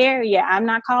not my area. I'm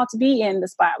not called to be in the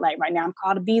spotlight right now. I'm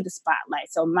called to be the spotlight.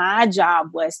 So my job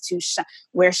was to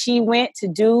where she went to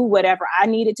do whatever I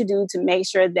needed to do to make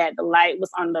sure that the light was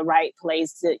on the right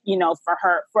place to, you know, for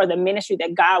her, for the ministry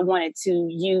that God wanted to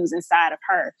use inside of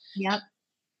her. Yep.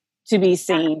 To be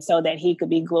seen so that he could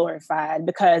be glorified.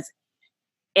 Because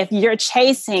if you're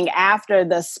chasing after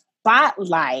the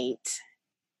spotlight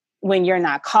when you're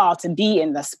not called to be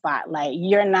in the spotlight,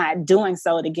 you're not doing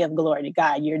so to give glory to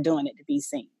God. You're doing it to be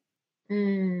seen.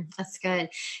 That's good.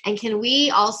 And can we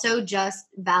also just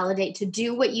validate to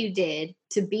do what you did,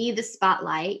 to be the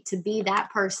spotlight, to be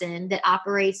that person that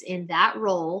operates in that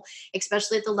role,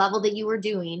 especially at the level that you were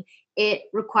doing? It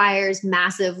requires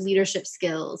massive leadership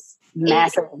skills.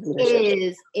 Massive leadership. It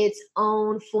is its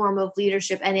own form of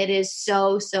leadership, and it is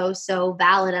so, so, so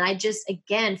valid. And I just,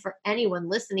 again, for anyone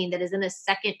listening that is in a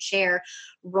second chair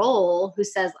role who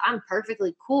says, I'm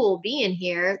perfectly cool being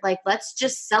here, like, let's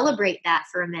just celebrate that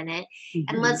for a minute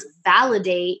and let's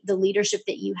validate the leadership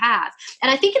that you have.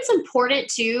 And I think it's important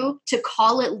too to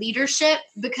call it leadership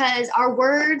because our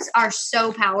words are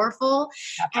so powerful.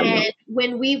 Absolutely. And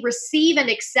when we receive and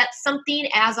accept something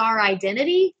as our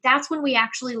identity, that's when we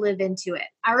actually live into it.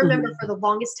 I remember for the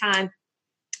longest time,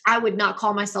 I would not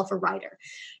call myself a writer,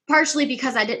 partially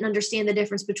because I didn't understand the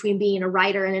difference between being a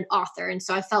writer and an author. And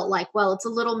so I felt like, well, it's a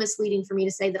little misleading for me to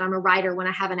say that I'm a writer when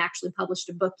I haven't actually published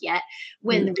a book yet.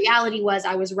 When the reality was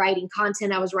I was writing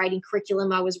content, I was writing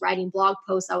curriculum, I was writing blog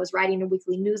posts, I was writing a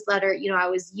weekly newsletter. You know, I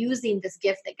was using this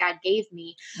gift that God gave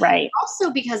me. Right. Also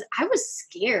because I was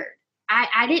scared.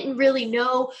 I didn't really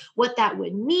know what that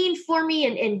would mean for me.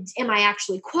 And am I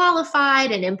actually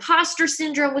qualified? And imposter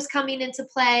syndrome was coming into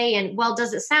play. And well,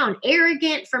 does it sound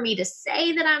arrogant for me to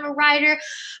say that I'm a writer?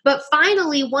 But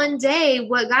finally, one day,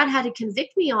 what God had to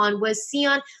convict me on was,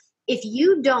 Sion, if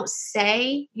you don't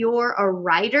say you're a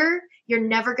writer, you're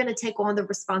never going to take on the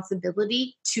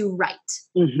responsibility to write.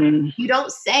 You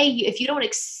don't say, if you don't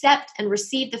accept and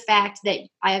receive the fact that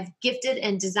I have gifted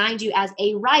and designed you as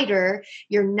a writer,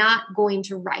 you're not going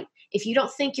to write. If you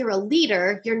don't think you're a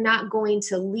leader, you're not going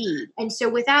to lead. And so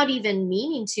without even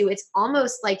meaning to, it's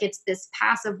almost like it's this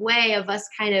passive way of us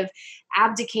kind of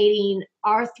abdicating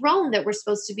our throne that we're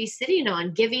supposed to be sitting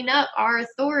on, giving up our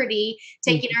authority,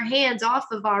 taking our hands off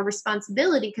of our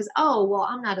responsibility because, oh, well,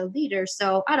 I'm not a leader,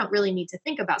 so I don't really need to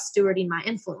think about stewarding my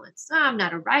influence. I'm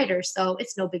not a writer, so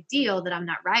it's no big deal that I'm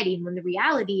not writing, when the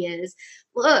reality is,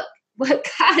 look, what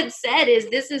God said is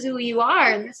this is who you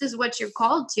are and this is what you're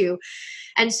called to.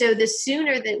 And so the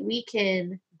sooner that we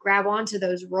can grab onto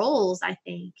those roles, I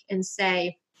think, and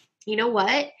say, you know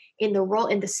what, in the role,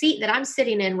 in the seat that I'm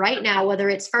sitting in right now, whether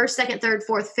it's first, second, third,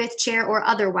 fourth, fifth chair or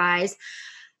otherwise,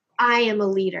 I am a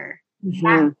leader.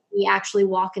 We actually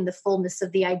walk in the fullness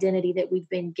of the identity that we've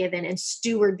been given and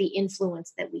steward the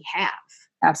influence that we have.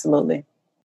 Absolutely.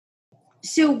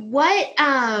 So what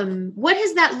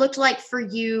has that looked like for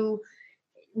you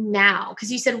now?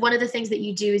 Because you said one of the things that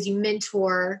you do is you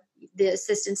mentor the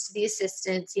assistants to the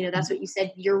assistants. You know, that's what you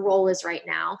said your role is right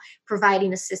now,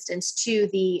 providing assistance to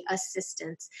the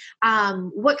assistants.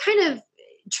 What kind of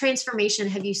transformation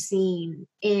have you seen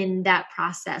in that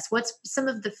process? What's some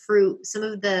of the fruit, some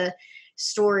of the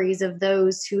stories of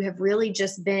those who have really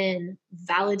just been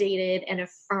validated and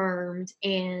affirmed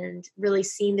and really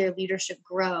seen their leadership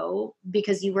grow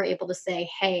because you were able to say,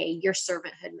 hey, your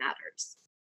servanthood matters?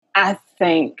 I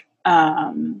think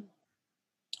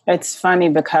it's funny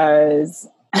because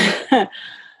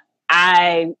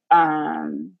I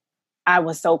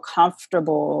was so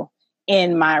comfortable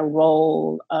in my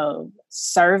role of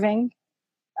serving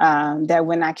that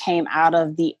when I came out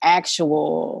of the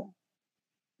actual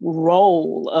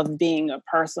role of being a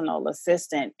personal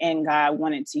assistant and God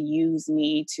wanted to use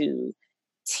me to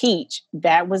teach,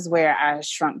 that was where I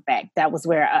shrunk back. That was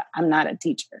where I'm not a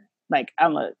teacher. Like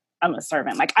I'm a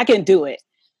servant. Like I can do it.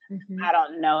 Mm-hmm. I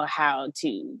don't know how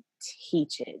to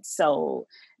teach it. So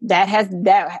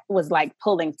that was like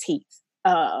pulling teeth.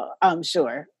 I'm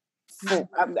sure. I'm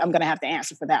going to have to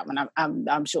answer for that one.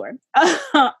 I'm sure.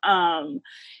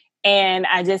 And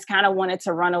I just kind of wanted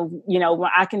to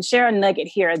I can share a nugget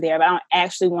here or there, but I don't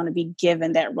actually want to be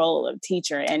given that role of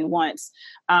teacher. And once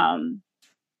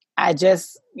I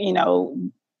just,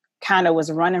 kind of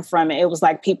was running from it, it was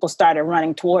like people started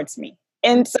running towards me.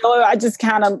 And so I just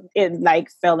it like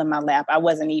fell in my lap. I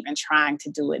wasn't even trying to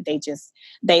do it.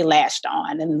 They latched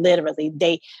on, and literally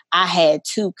I had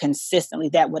two consistently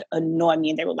that would annoy me.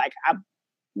 And they were like,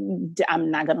 I'm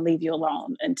not going to leave you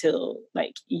alone until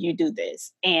like you do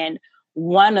this. And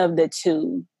one of the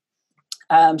two,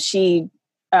 she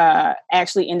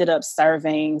actually ended up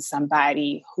serving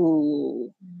somebody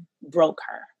who broke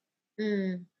her.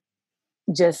 Mm.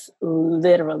 Just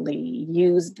literally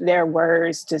used their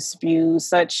words to spew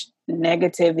such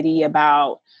negativity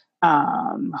about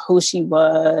who she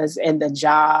was and the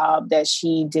job that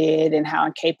she did and how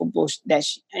incapable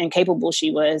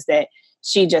she was, that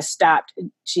she stopped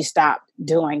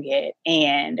doing it.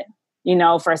 And,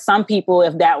 for some people,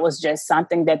 if that was just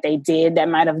something that they did, that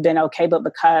might have been okay. But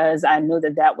because I knew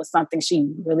that was something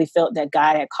she really felt that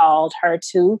God had called her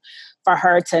to, for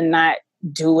her to not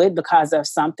do it because of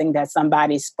something that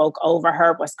somebody spoke over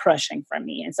her was crushing for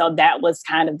me. And so that was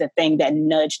kind of the thing that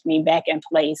nudged me back in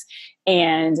place.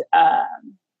 And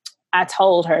I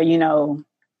told her,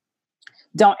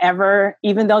 don't ever,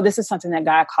 even though this is something that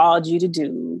God called you to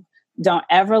do, don't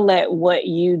ever let what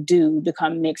you do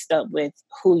become mixed up with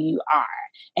who you are.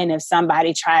 And if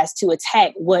somebody tries to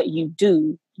attack what you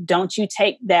do, don't you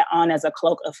take that on as a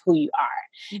cloak of who you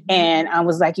are. Mm-hmm. And I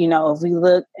was like, if we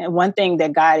look at one thing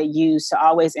that God had used to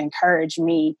always encourage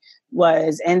me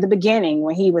was in the beginning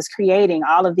when he was creating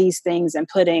all of these things and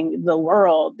putting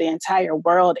the entire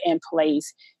world in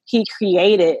place, he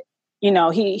created,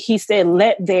 he said,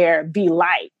 let there be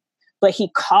light, but he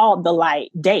called the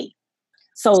light day.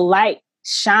 So light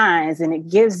shines and it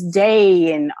gives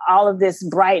day and all of this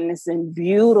brightness and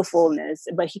beautifulness,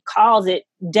 but he calls it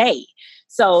day.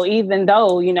 So even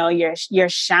though, you're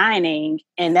shining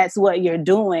and that's what you're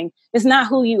doing, it's not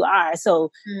who you are.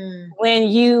 So when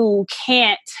you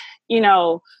can't,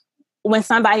 when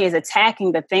somebody is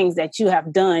attacking the things that you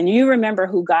have done, you remember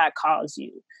who God calls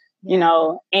you,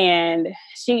 and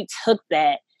she took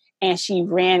that and she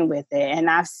ran with it. And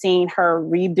I've seen her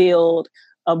rebuild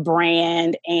a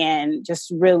brand and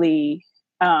just really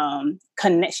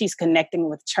she's connecting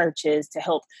with churches to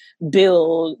help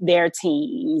build their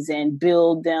teams and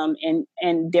build them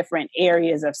in different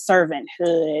areas of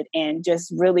servanthood, and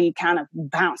just really kind of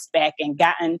bounced back and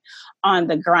gotten on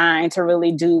the grind to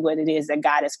really do what it is that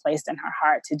God has placed in her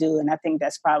heart to do. And I think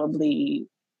that's probably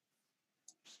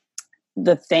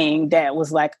the thing that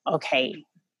was like, okay,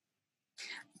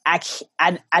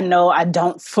 I know I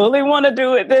don't fully want to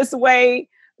do it this way,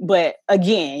 but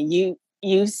again,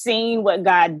 you've seen what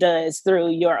God does through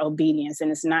your obedience,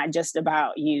 and it's not just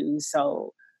about you.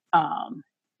 So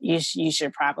you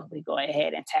should probably go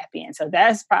ahead and tap in. So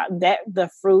that's the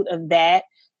fruit of that,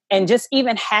 and just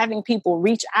even having people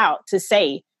reach out to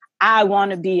say, I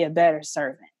want to be a better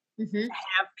servant. Mm-hmm.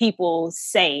 Have people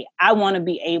say, I want to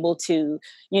be able to,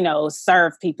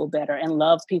 serve people better and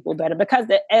love people better, because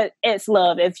it's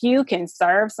love. If you can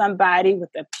serve somebody with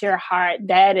a pure heart,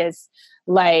 that is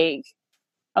like,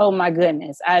 oh my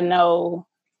goodness, I know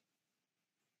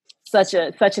such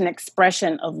an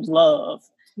expression of love.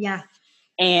 Yeah.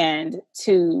 And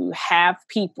to have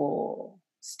people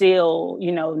still,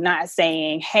 not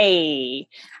saying, hey,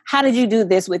 how did you do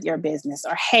this with your business?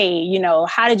 Or, hey,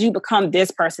 how did you become this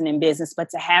person in business?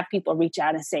 But to have people reach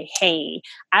out and say, hey,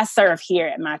 I serve here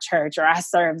at my church, or I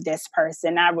serve this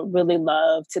person. I would really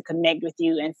love to connect with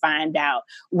you and find out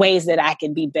ways that I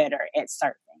can be better at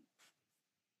serving.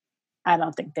 I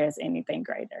don't think there's anything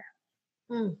greater.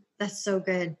 That's so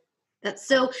good. That's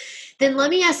so. Then let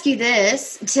me ask you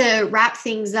this to wrap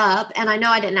things up. And I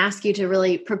know I didn't ask you to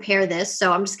really prepare this,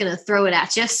 so I'm just going to throw it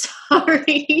at you.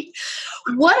 Sorry.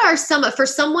 What are for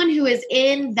someone who is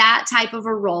in that type of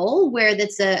a role where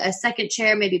that's a second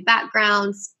chair, maybe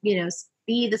backgrounds,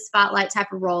 be the spotlight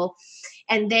type of role,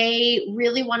 and they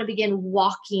really want to begin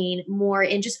walking more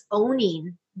in just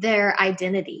owning their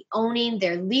identity, owning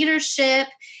their leadership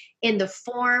in the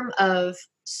form of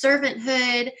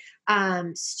servanthood,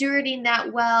 stewarding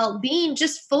that well, being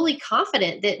just fully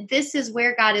confident that this is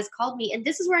where God has called me and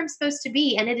this is where I'm supposed to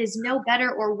be. And it is no better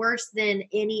or worse than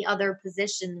any other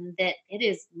position, that it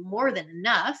is more than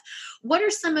enough. What are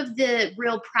some of the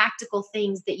real practical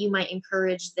things that you might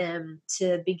encourage them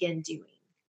to begin doing?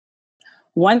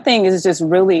 One thing is just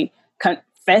really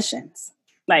confessions,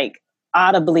 like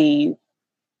audibly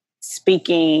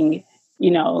speaking,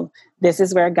 this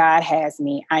is where God has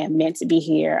me. I am meant to be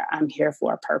here. I'm here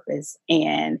for a purpose.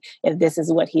 And if this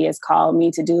is what he has called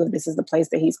me to do, if this is the place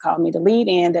that he's called me to lead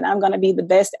in, then I'm going to be the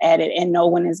best at it. And no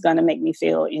one is going to make me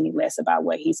feel any less about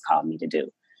what he's called me to do.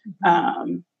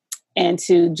 Mm-hmm. And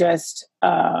to just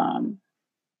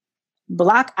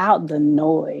block out the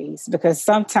noise, because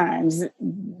sometimes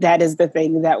that is the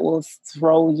thing that will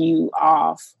throw you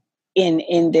off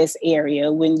in this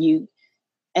area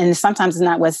and sometimes it's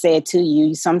not what's said to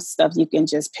you. Some stuff you can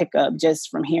just pick up just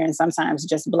from hearing. Sometimes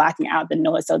just blocking out the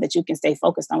noise so that you can stay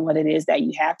focused on what it is that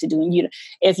you have to do. And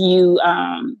if you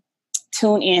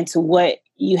tune into what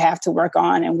you have to work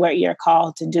on and what you're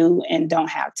called to do and don't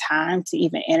have time to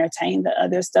even entertain the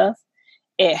other stuff,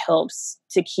 it helps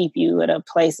to keep you at a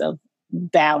place of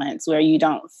balance where you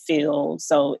don't feel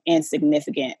so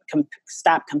insignificant.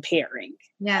 Stop comparing.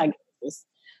 Yeah. I guess.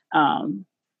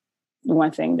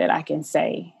 One thing that I can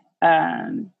say.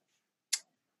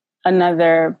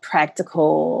 Another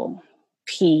practical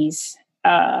piece.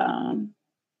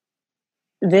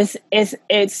 It's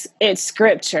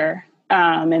scripture.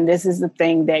 And this is the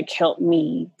thing that helped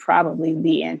me probably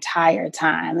the entire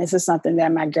time. This is something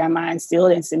that my grandma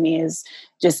instilled into me, is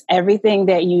just everything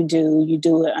that you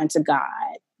do it unto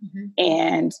God. Mm-hmm.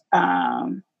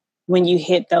 And when you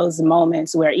hit those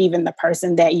moments where even the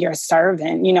person that you're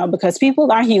serving, because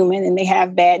people are human and they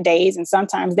have bad days, and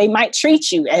sometimes they might treat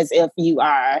you as if you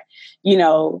are,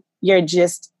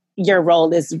 your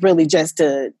role is really just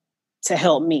to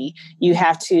help me. You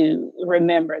have to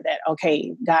remember that,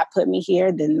 okay, God put me here,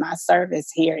 then my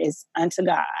service here is unto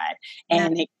God.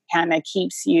 And it kind of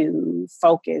keeps you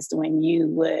focused when you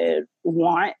would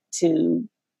want to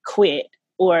quit,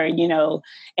 or,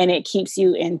 and it keeps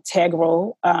you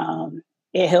integral.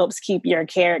 It helps keep your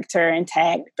character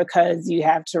intact, because you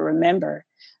have to remember,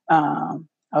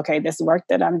 okay, this work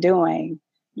that I'm doing,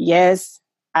 yes,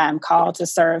 I'm called to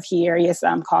serve here. Yes,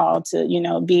 I'm called to,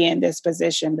 be in this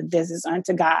position, but this is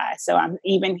unto God. So I'm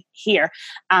even here,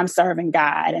 I'm serving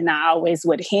God. And I always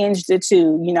would hinge the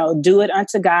two, do it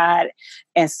unto God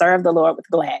and serve the Lord with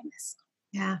gladness.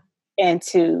 Yeah. And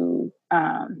to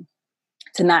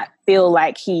not feel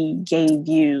like he gave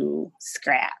you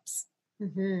scraps.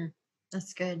 Mm-hmm.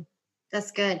 That's good.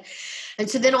 That's good. And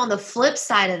so then on the flip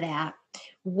side of that,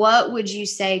 what would you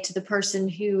say to the person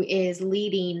who is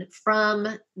leading from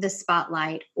the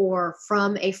spotlight or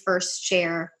from a first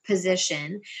chair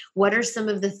position? What are some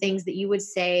of the things that you would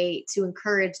say to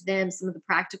encourage them, some of the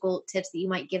practical tips that you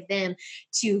might give them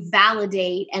to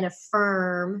validate and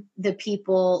affirm the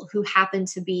people who happen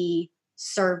to be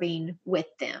serving with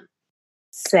them?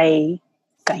 Say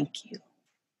thank you.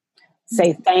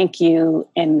 Say thank you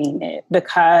and mean it,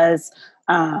 because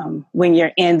when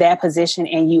you're in that position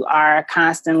and you are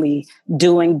constantly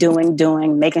doing,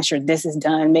 making sure this is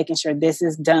done,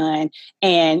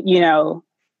 and,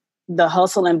 the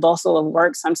hustle and bustle of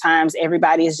work, sometimes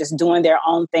everybody is just doing their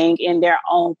own thing in their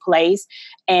own place,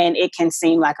 and it can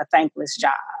seem like a thankless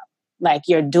job. Like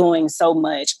you're doing so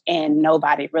much and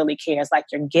nobody really cares. Like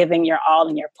you're giving your all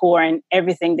and you're pouring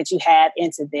everything that you have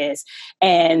into this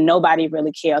and nobody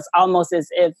really cares. Almost as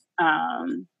if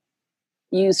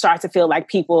you start to feel like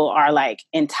people are like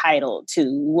entitled to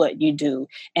what you do.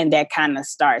 And that kind of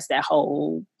starts that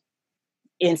whole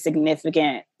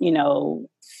insignificant,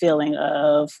 feeling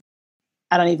of,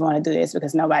 I don't even want to do this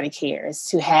because nobody cares.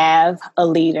 To have a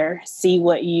leader see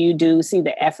what you do, see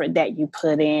the effort that you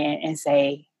put in and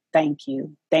say, thank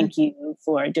you. Thank you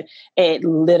for it.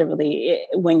 Literally,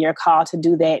 when you're called to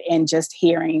do that and just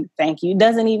hearing thank you,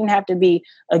 doesn't even have to be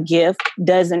a gift,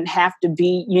 doesn't have to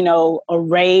be, a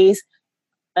raise,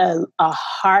 a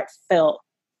heartfelt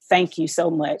thank you so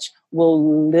much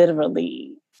will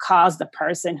literally cause the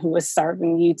person who is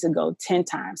serving you to go 10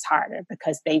 times harder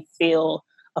because they feel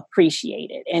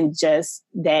appreciated, and just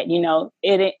that,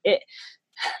 it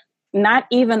not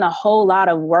even a whole lot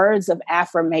of words of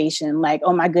affirmation, like,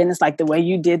 oh my goodness, like the way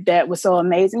you did that was so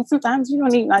amazing. Sometimes you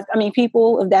don't need,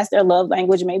 people, if that's their love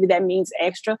language, maybe that means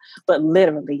extra, but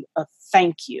literally a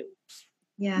thank you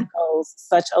goes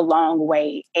such a long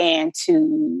way. And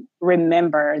to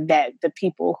remember that the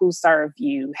people who serve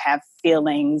you have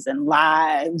feelings and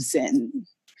lives and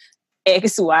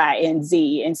X, Y, and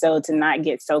Z. And so to not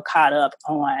get so caught up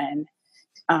on,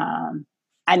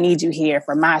 I need you here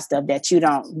for my stuff, that you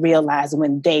don't realize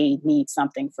when they need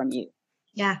something from you.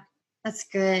 Yeah, that's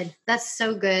good. That's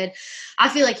so good. I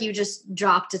feel like you just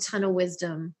dropped a ton of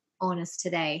wisdom on us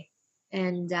today,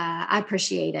 and I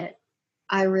appreciate it.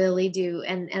 I really do.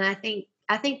 And I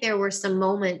think there were some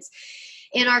moments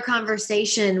in our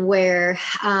conversation where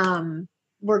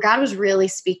God was really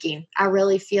speaking. I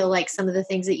really feel like some of the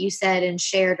things that you said and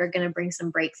shared are going to bring some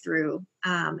breakthrough.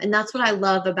 And that's what I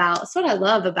love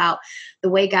about the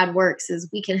way God works, is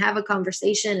we can have a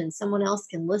conversation and someone else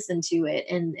can listen to it,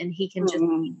 and he can just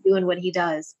keep doing what he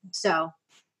does. So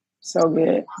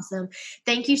good. Awesome.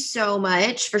 Thank you so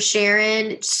much for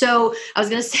sharing. So I was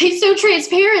going to say so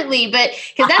transparently, but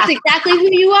because that's exactly who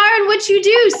you are and what you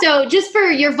do. So just for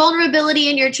your vulnerability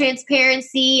and your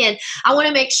transparency. And I want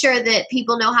to make sure that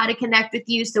people know how to connect with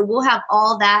you. So we'll have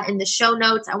all that in the show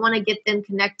notes. I want to get them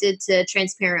connected to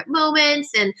Transparent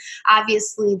Moments, and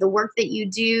obviously the work that you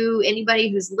do.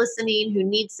 Anybody who's listening who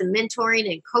needs some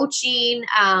mentoring and coaching,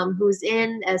 who's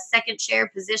in a second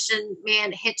chair position,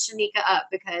 man, hit Shanika up,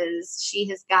 because she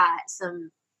has got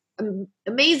some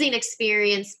amazing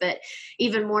experience, but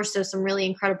even more so, some really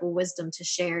incredible wisdom to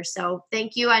share. So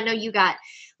thank you. I know you got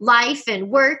life and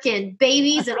work and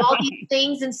babies and all these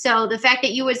things. And so the fact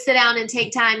that you would sit down and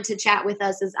take time to chat with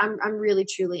us is, I'm really,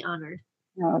 truly honored.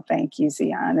 Oh, thank you,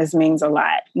 Sion. This means a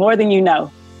lot, more than you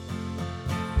know.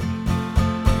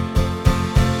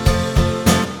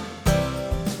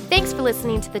 Thanks for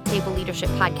listening to the Table Leadership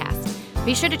Podcast.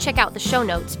 Be sure to check out the show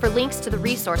notes for links to the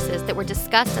resources that were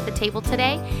discussed at the table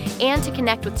today and to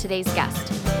connect with today's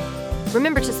guest.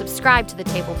 Remember to subscribe to the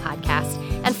Table Podcast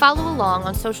and follow along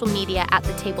on social media at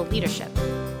The Table Leadership.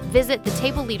 Visit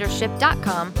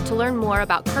thetableleadership.com to learn more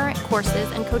about current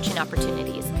courses and coaching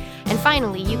opportunities. And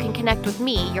finally, you can connect with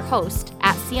me, your host,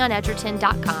 at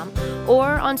sionedgerton.com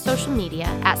or on social media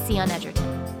at sionedgerton.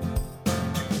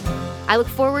 I look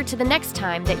forward to the next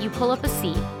time that you pull up a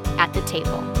seat at the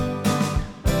table.